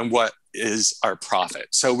 and what is our profit.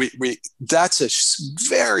 So we that's a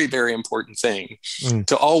very, very important thing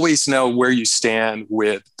to always know where you stand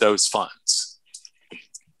with those funds.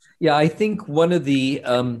 Yeah, I think one of the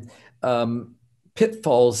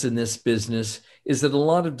pitfalls in this business is that a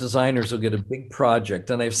lot of designers will get a big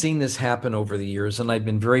project, and I've seen this happen over the years, and I've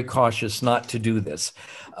been very cautious not to do this.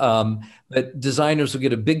 But designers will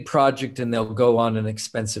get a big project and they'll go on an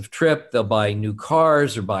expensive trip, they'll buy new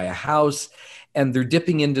cars or buy a house, and they're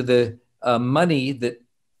dipping into the money that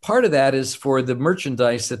part of that is for the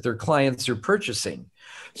merchandise that their clients are purchasing.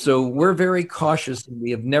 So we're very cautious, and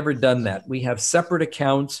we have never done that. We have separate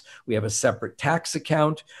accounts. We have a separate tax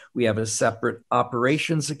account. We have a separate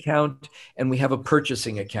operations account, and we have a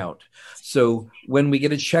purchasing account. So when we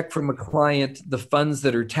get a check from a client, the funds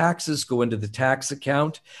that are taxes go into the tax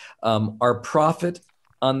account. Our profit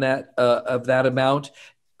on that of that amount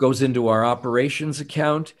goes into our operations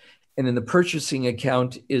account. And in the purchasing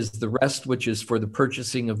account is the rest, which is for the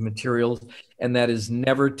purchasing of materials, and that is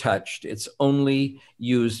never touched. It's only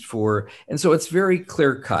used for, and so it's very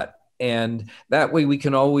clear cut. And that way we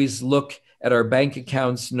can always look at our bank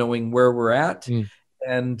accounts knowing where we're at.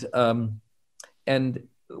 And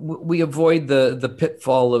we avoid the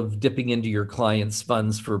pitfall of dipping into your client's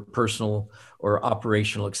funds for personal or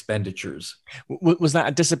operational expenditures. Was that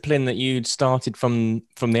a discipline that you'd started from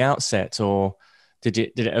the outset, or did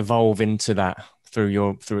it evolve into that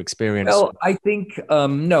through experience? Well, I think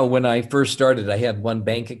no. When I first started, I had one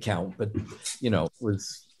bank account, but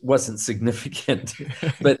wasn't significant.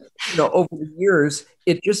 But over the years,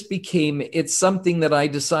 it just became, it's something that I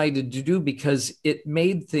decided to do because it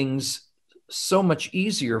made things so much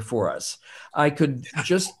easier for us. I could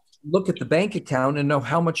just look at the bank account and know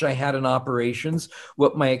how much I had in operations,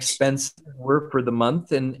 what my expenses were for the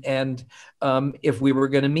month, and if we were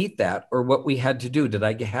going to meet that, or what we had to do. Did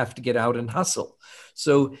I have to get out and hustle?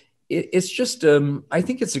 So it's just, I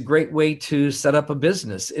think it's a great way to set up a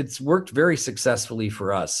business. It's worked very successfully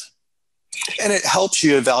for us. And it helps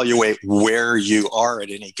you evaluate where you are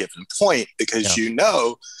at any given point, because you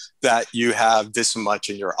know that you have this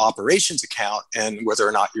much in your operations account and whether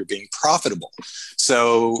or not you're being profitable.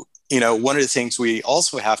 So, one of the things we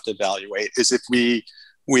also have to evaluate is if we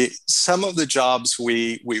some of the jobs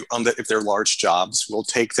if they're large jobs, we'll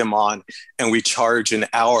take them on and we charge a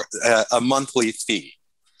monthly fee.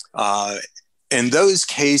 In those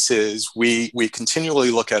cases, we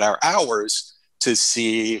continually look at our hours to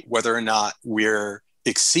see whether or not we're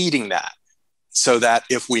exceeding that, so that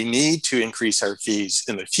if we need to increase our fees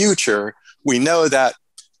in the future, we know that,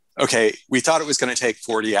 okay, we thought it was going to take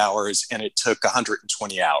 40 hours and it took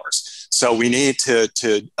 120 hours. So we need to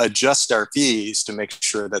adjust our fees to make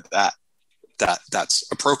sure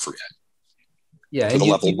that's appropriate for the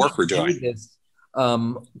level of work we're doing. This,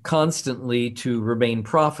 constantly to remain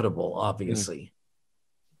profitable, obviously.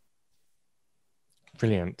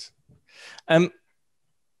 Brilliant.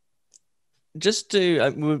 Just to,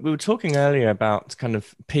 we were talking earlier about kind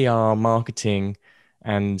of PR marketing,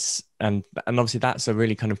 and obviously that's a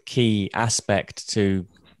really kind of key aspect to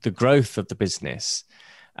the growth of the business.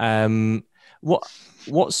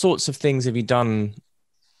 What sorts of things have you done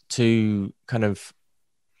to kind of,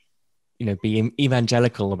 be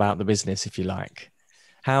evangelical about the business, if you like?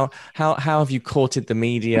 How have you courted the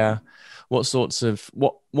media?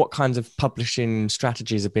 What kinds of publishing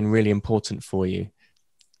strategies have been really important for you?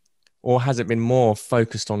 Or has it been more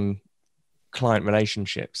focused on client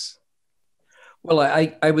relationships? Well,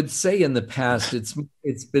 I would say in the past,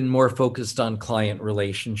 it's been more focused on client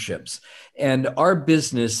relationships. And our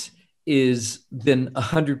business is been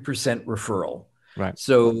 100% referral. Right.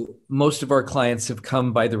 So most of our clients have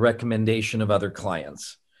come by the recommendation of other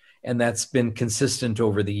clients. And that's been consistent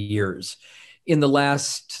over the years. In the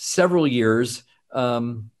last several years,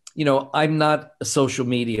 I'm not a social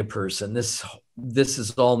media person. This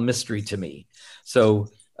is all mystery to me. So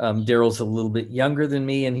Darrell's a little bit younger than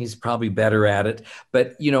me, and he's probably better at it.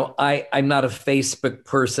 But, I'm not a Facebook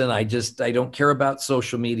person. I don't care about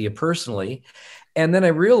social media personally. And then I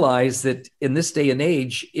realized that in this day and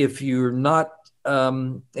age, if you're not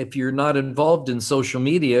involved in social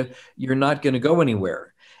media, you're not going to go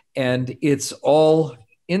anywhere. And it's all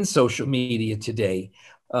in social media today.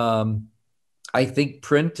 I think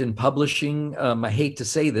print and publishing, I hate to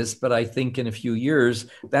say this, but I think in a few years,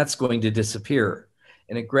 that's going to disappear.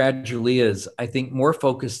 And it gradually is. I think more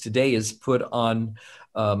focus today is put on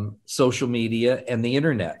social media and the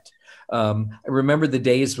internet. I remember the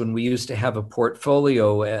days when we used to have a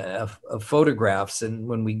portfolio of photographs, and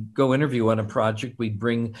when we go interview on a project, we'd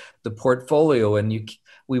bring the portfolio, and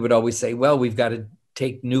we would always say, well, we've got to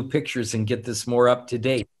take new pictures and get this more up to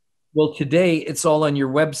date. Well, today it's all on your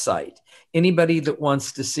website. Anybody that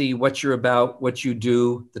wants to see what you're about, what you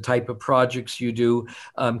do, the type of projects you do,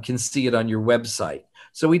 can see it on your website.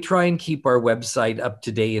 So we try and keep our website up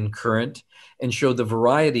to date and current and show the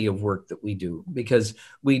variety of work that we do, because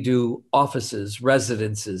we do offices,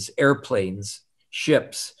 residences, airplanes,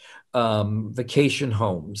 ships, vacation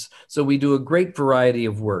homes. So we do a great variety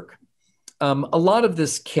of work. A lot of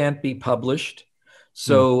this can't be published.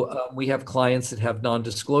 So we have clients that have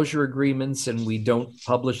non-disclosure agreements, and we don't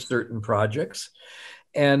publish certain projects.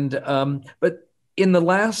 And but in the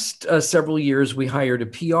last several years, we hired a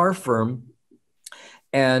PR firm,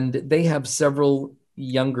 and they have several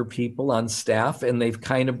younger people on staff, and they've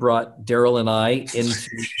kind of brought Darrell and I into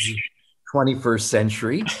the 21st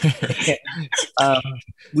century.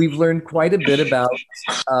 We've learned quite a bit about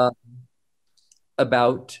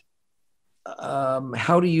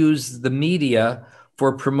how to use the media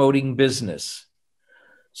for promoting business.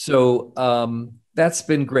 So that's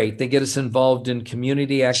been great. They get us involved in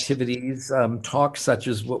community activities, talks such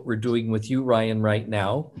as what we're doing with you, Ryan, right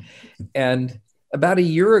now. And about a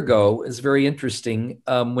year ago, is very interesting.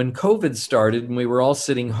 When COVID started and we were all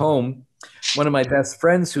sitting home, one of my best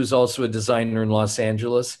friends, who's also a designer in Los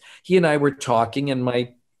Angeles, he and I were talking, and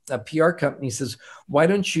my PR company says, why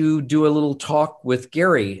don't you do a little talk with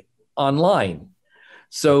Gary online?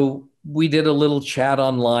 So we did a little chat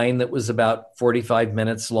online that was about 45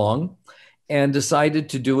 minutes long, and decided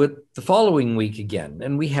to do it the following week again.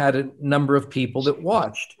 And we had a number of people that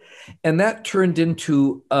watched. And that turned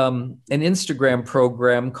into an Instagram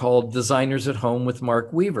program called Designers at Home with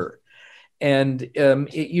Mark Weaver. And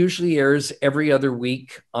it usually airs every other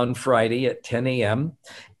week on Friday at 10 a.m.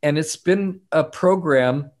 And it's been a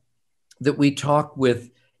program that we talk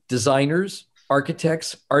with designers,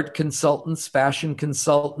 architects, art consultants, fashion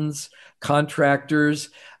consultants, contractors,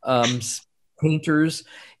 painters,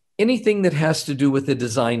 anything that has to do with the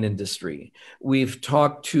design industry. We've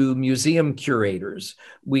talked to museum curators.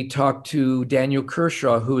 We talked to Daniel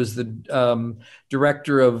Kershaw, who is the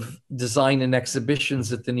director of design and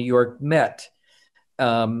exhibitions at the New York Met.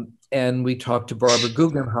 And we talked to Barbara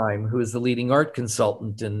Guggenheim, who is the leading art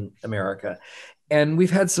consultant in America. And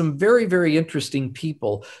we've had some very, very interesting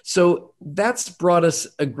people. So that's brought us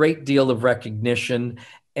a great deal of recognition.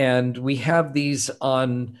 And we have these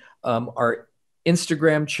on our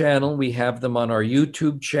Instagram channel. We have them on our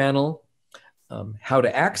YouTube channel. How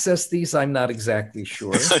to access these, I'm not exactly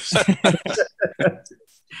sure.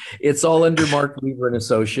 It's all under Mark Weaver and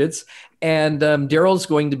Associates. And Darrell's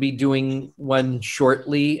going to be doing one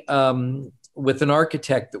shortly with an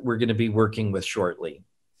architect that we're going to be working with shortly.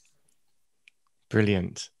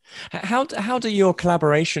 Brilliant. How do your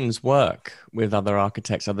collaborations work with other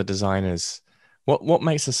architects, other designers? What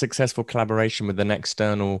makes a successful collaboration with an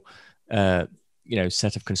external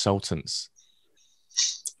set of consultants?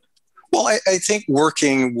 Well, I think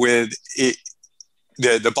working with it,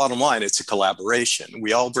 the bottom line, it's a collaboration.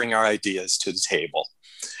 We all bring our ideas to the table.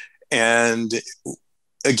 And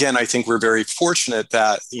again, I think we're very fortunate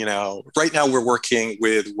that, right now we're working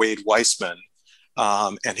with Wade Weissman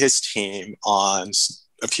and his team on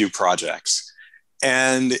a few projects.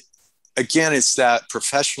 And again, it's that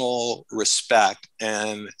professional respect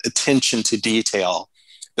and attention to detail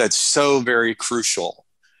that's so very crucial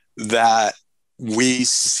that we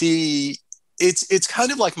see. It's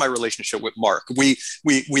kind of like my relationship with Mark.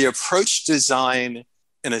 We approach design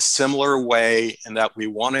in a similar way, in that we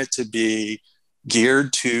want it to be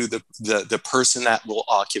geared to the person that will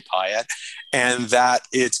occupy it, and that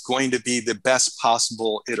it's going to be the best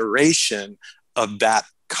possible iteration of that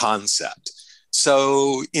concept.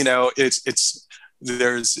 So, it's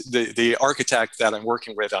there's the architect that I'm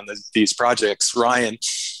working with on these projects, Ryan.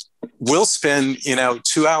 We'll spend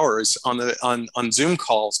 2 hours on Zoom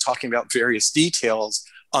calls talking about various details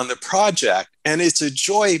on the project, and it's a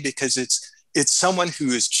joy because it's someone who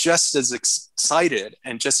is just as excited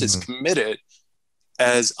and just as committed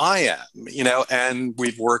as I am, and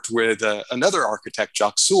we've worked with another architect,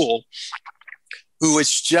 Jacques Sewell, who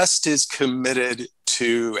is just as committed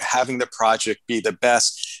to having the project be the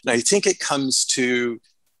best. And I think it comes to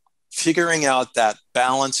figuring out that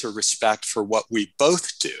balance or respect for what we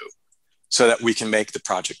both do so that we can make the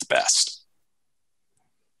project the best.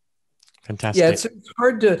 Fantastic. Yeah,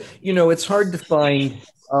 it's hard to find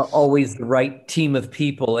always the right team of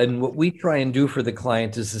people. And what we try and do for the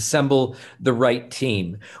client is assemble the right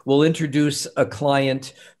team. We'll introduce a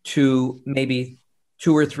client to maybe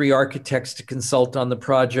 2 or 3 architects to consult on the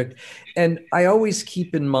project. And I always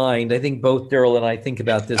keep in mind, I think both Darrell and I think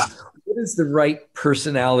about this, what is the right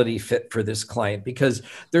personality fit for this client? Because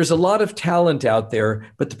there's a lot of talent out there,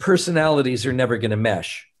 but the personalities are never going to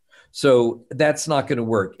mesh. So that's not going to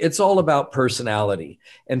work. It's all about personality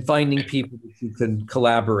and finding people that you can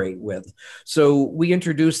collaborate with. So we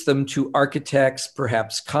introduce them to architects,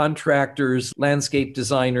 perhaps contractors, landscape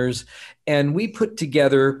designers, and we put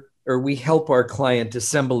together, or we help our client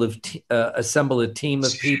assemble a team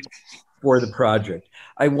of people for the project.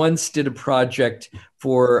 I once did a project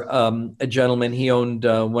for a gentleman. He owned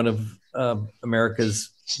one of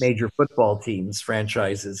America's major football teams,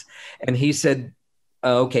 franchises. And he said,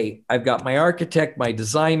 okay, I've got my architect, my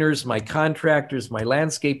designers, my contractors, my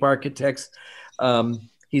landscape architects.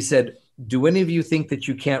 He said, do any of you think that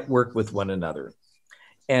you can't work with one another?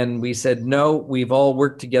 And we said, no, we've all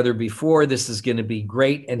worked together before. This is going to be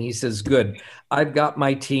great. And he says, good, I've got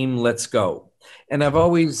my team, let's go. And I've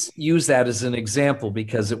always used that as an example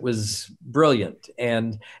because it was brilliant.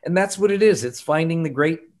 And that's what it is. It's finding a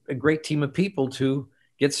great team of people to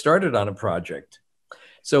get started on a project.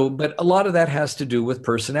 So, but a lot of that has to do with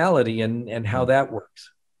personality and how that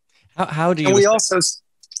works. How do you? And we also,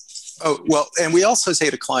 and we also say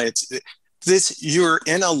to clients, you're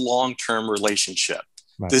in a long-term relationship.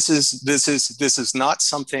 Right. This is not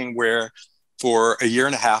something where for a year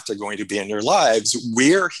and a half they're going to be in your lives.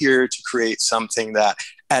 We're here to create something that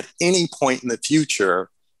at any point in the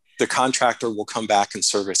future, the contractor will come back and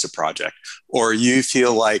service a project. Or you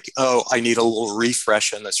feel like, oh, I need a little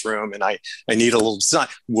refresh in this room and I need a little design,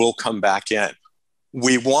 we'll come back in.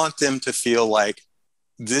 We want them to feel like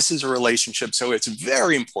this is a relationship. So it's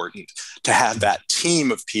very important to have that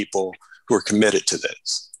team of people who are committed to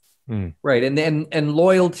this. Right. And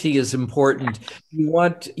loyalty is important. We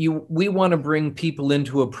want to bring people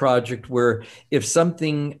into a project where if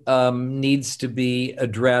something needs to be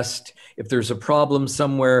addressed, if there's a problem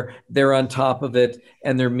somewhere, they're on top of it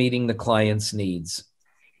and they're meeting the client's needs.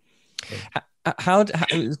 I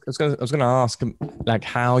was going to ask, like,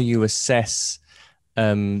 how you assess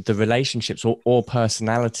the relationships or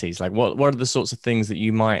personalities. Like, what are the sorts of things that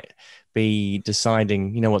you might be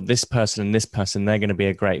deciding, you know what, this person and this person, they're going to be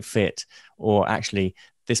a great fit, or actually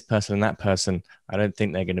this person and that person, I don't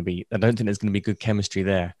think there's going to be good chemistry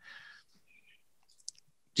there.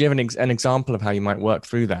 Do you have an example of how you might work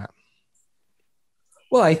through that?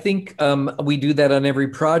 Well, I think we do that on every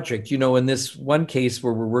project. You know, in this one case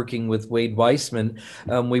where we're working with Wade Weissman,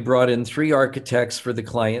 we brought in 3 architects for the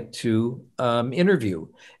client to interview,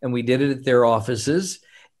 and we did it at their offices.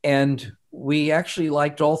 And we actually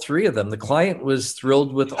liked all 3 of them. The client was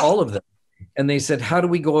thrilled with all of them. And they said, how do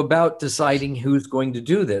we go about deciding who's going to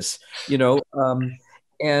do this? You know,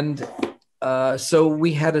 so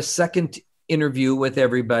we had a second interview with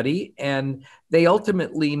everybody, and they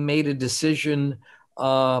ultimately made a decision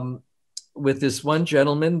with this one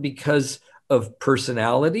gentleman because of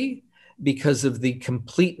personality, because of the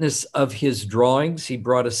completeness of his drawings. He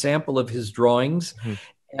brought a sample of his drawings. Mm-hmm.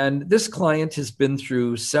 And this client has been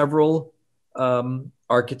through several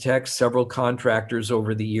architects, several contractors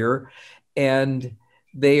over the year, and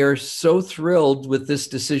they are so thrilled with this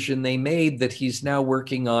decision they made that he's now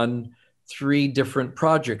working on 3 different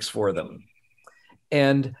projects for them.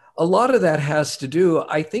 And a lot of that has to do,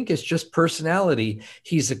 I think, it's just personality.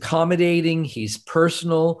 He's accommodating, he's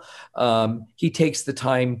personal. He takes the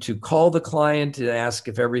time to call the client and ask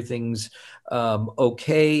if everything's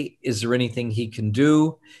okay. Is there anything he can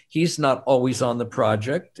do? He's not always on the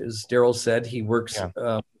project. As Darrell said, he works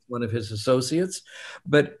with one of his associates.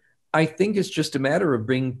 But I think it's just a matter of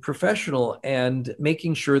being professional and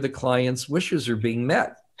making sure the client's wishes are being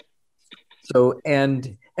met. So,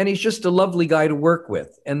 and he's just a lovely guy to work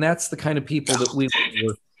with. And that's the kind of people that we work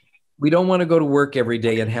with. We don't want to go to work every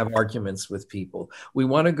day and have arguments with people. We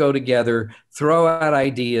want to go together, throw out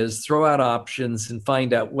ideas, throw out options, and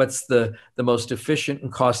find out what's the most efficient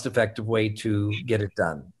and cost-effective way to get it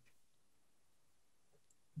done.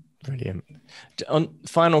 Brilliant.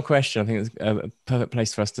 Final question, I think it's a perfect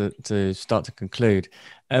place for us to start to conclude.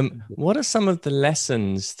 What are some of the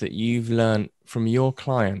lessons that you've learned from your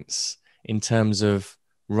clients in terms of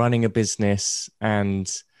running a business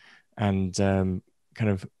and kind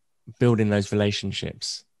of building those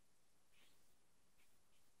relationships?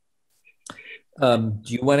 Do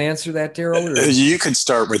you want to answer that, Darrell? You can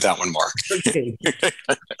start with that one, Mark. Okay.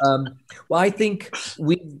 Well, I think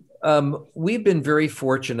we've been very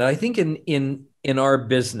fortunate. I think in our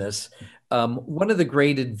business, one of the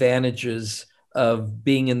great advantages of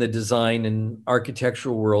being in the design and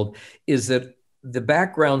architectural world is that the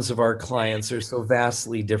backgrounds of our clients are so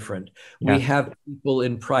vastly different. Yeah. We have people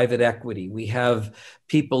in private equity. We have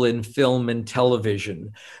people in film and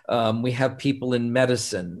television. We have people in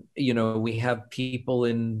medicine. You know, we have people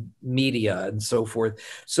in media and so forth.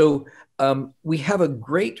 So we have a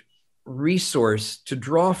great resource to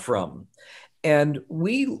draw from. And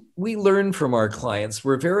we learn from our clients.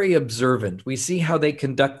 We're very observant. We see how they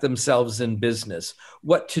conduct themselves in business,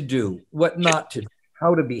 what to do, what not to do,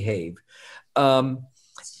 how to behave.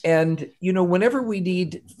 And, whenever we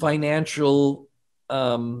need financial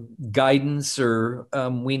guidance or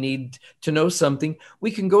we need to know something,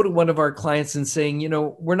 we can go to one of our clients and saying,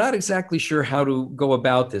 we're not exactly sure how to go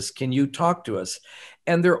about this. Can you talk to us?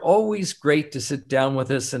 And they're always great to sit down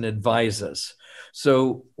with us and advise us.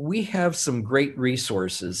 So we have some great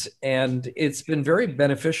resources, and it's been very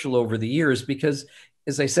beneficial over the years because,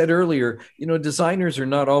 as I said earlier, designers are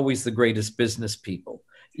not always the greatest business people.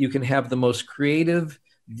 You can have the most creative,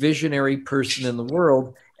 visionary person in the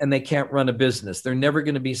world, and they can't run a business. They're never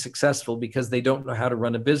going to be successful because they don't know how to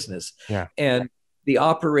run a business. Yeah. And the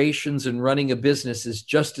operations and running a business is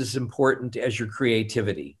just as important as your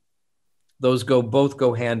creativity. Those both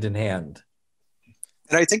go hand in hand.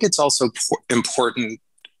 And I think it's also important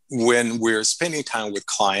when we're spending time with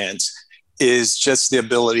clients is just the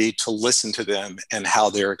ability to listen to them and how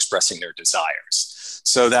they're expressing their desires.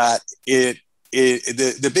 So that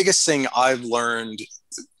the biggest thing I've learned,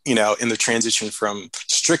 in the transition from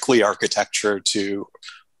strictly architecture to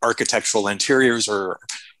architectural interiors or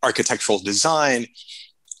architectural design,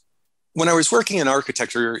 when I was working in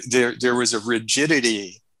architecture, there was a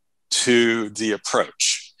rigidity to the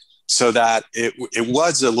approach. So that it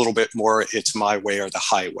was a little bit more, it's my way or the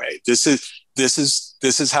highway. This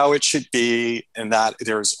is how it should be, and that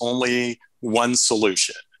there's only one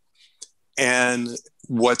solution. And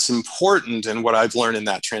what's important, and what I've learned in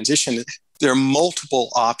that transition, there are multiple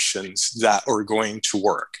options that are going to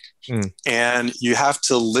work. And you have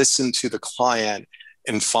to listen to the client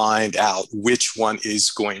and find out which one is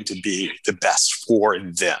going to be the best for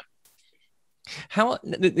them.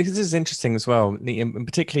 This is interesting as well,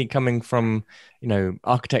 particularly coming from,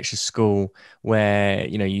 architecture school where,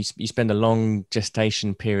 you spend a long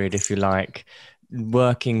gestation period, if you like,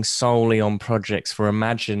 working solely on projects for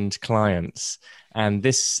imagined clients. And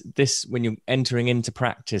this, when you're entering into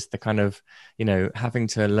practice, the kind of, having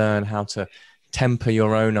to learn how to temper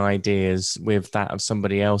your own ideas with that of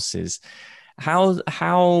somebody else's. How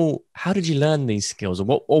did you learn these skills, or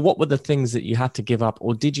what were the things that you had to give up,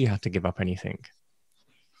 or did you have to give up anything?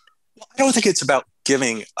 Well, I don't think it's about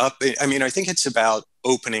giving up. I mean, I think it's about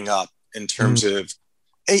opening up in terms of,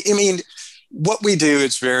 I mean, what we do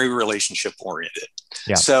is very relationship oriented.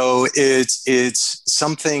 Yeah. So it's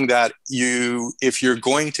something that if you're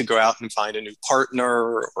going to go out and find a new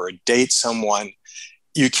partner or date someone,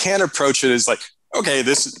 you can't approach it as like, okay,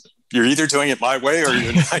 you're either doing it my way or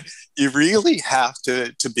you're not. You really have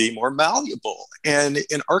to be more malleable. And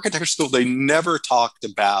in architecture school, they never talked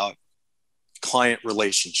about client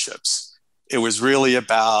relationships. It was really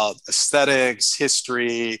about aesthetics,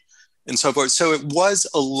 history, and so forth. So it was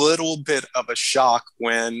a little bit of a shock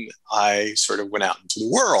when I sort of went out into the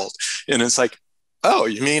world, and it's like, oh,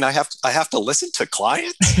 you mean I have to listen to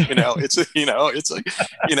clients? It's like,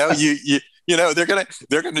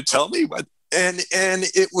 they're gonna tell me what. And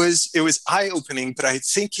it was eye-opening, but I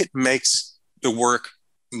think it makes the work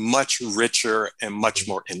much richer and much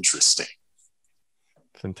more interesting.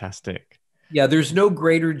 Fantastic. Yeah, there's no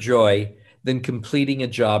greater joy than completing a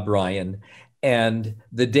job, Ryan. And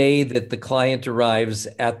the day that the client arrives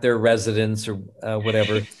at their residence or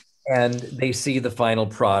whatever, and they see the final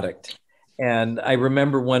product. And I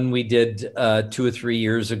remember one we did 2 or 3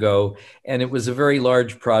 years ago, and it was a very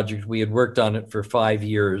large project. We had worked on it for 5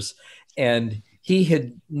 years. And he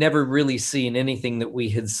had never really seen anything that we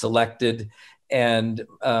had selected. And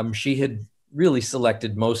she had really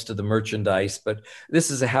selected most of the merchandise. But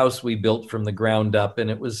this is a house we built from the ground up,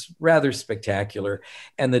 and it was rather spectacular.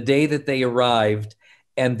 And the day that they arrived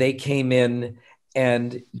and they came in,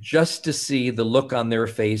 and just to see the look on their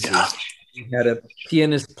faces, we had a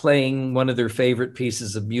pianist playing one of their favorite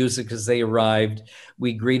pieces of music as they arrived.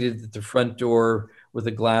 We greeted at the front door with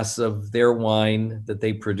a glass of their wine that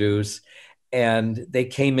they produce. And they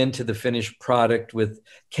came into the finished product with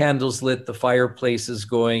candles lit, the fireplaces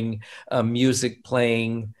going, music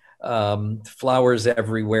playing, flowers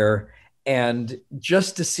everywhere. And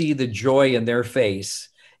just to see the joy in their face.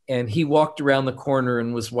 And he walked around the corner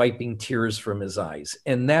and was wiping tears from his eyes.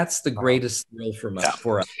 And that's the greatest thrill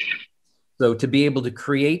for us. So to be able to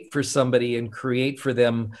create for somebody and create for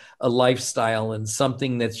them a lifestyle and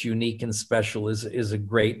something that's unique and special is a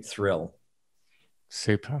great thrill.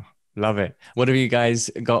 Super. Love it. What have you guys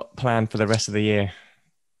got planned for the rest of the year?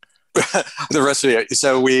 the rest of it.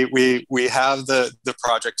 So we have the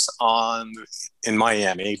projects in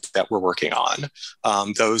Miami that we're working on.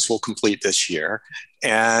 Those will complete this year,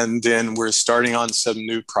 and then we're starting on some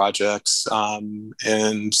new projects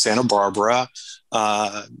in Santa Barbara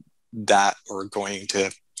that are going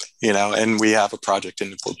to, and we have a project in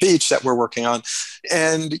Newport Beach that we're working on,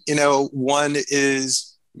 and one is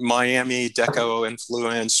Miami Deco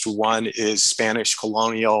influenced, one is Spanish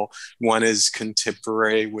colonial, one is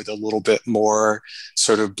contemporary with a little bit more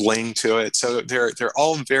sort of bling to it. So they're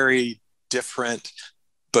all very different,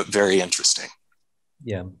 but very interesting.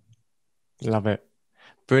 Yeah. Love it.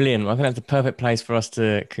 Brilliant. I think that's the perfect place for us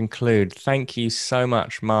to conclude. Thank you so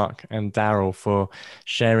much, Mark and Darrell, for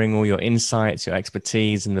sharing all your insights, your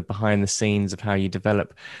expertise, and the behind the scenes of how you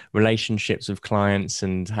develop relationships with clients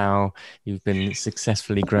and how you've been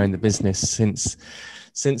successfully growing the business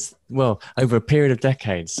since over a period of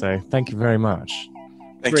decades. So thank you very much.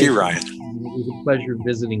 Thank you, Ryan. It was a pleasure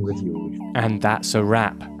visiting with you. And that's a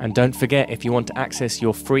wrap. And don't forget, if you want to access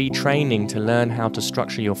your free training to learn how to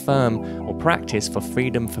structure your firm or practice for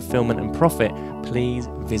freedom, fulfillment, and profit, please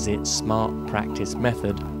visit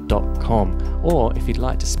smartpracticemethod.com. Or if you'd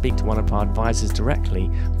like to speak to one of our advisors directly,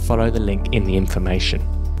 follow the link in the information.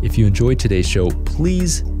 If you enjoyed today's show,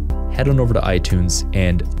 please head on over to iTunes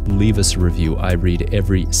and leave us a review. I read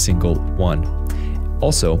every single one.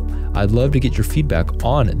 Also, I'd love to get your feedback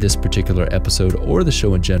on this particular episode or the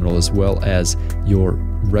show in general, as well as your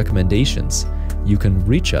recommendations. You can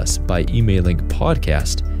reach us by emailing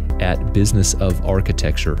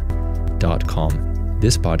podcast@businessofarchitecture.com.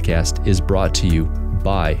 This podcast is brought to you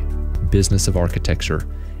by Business of Architecture,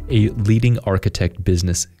 a leading architect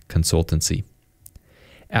business consultancy.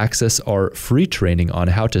 Access our free training on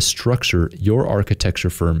how to structure your architecture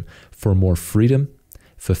firm for more freedom,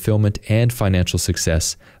 fulfillment, and financial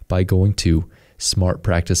success by going to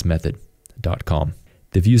smartpracticemethod.com.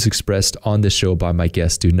 The views expressed on this show by my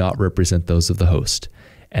guests do not represent those of the host,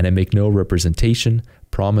 and I make no representation,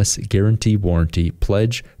 promise, guarantee, warranty,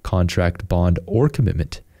 pledge, contract, bond, or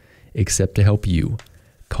commitment except to help you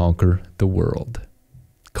conquer the world.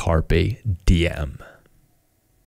 Carpe diem.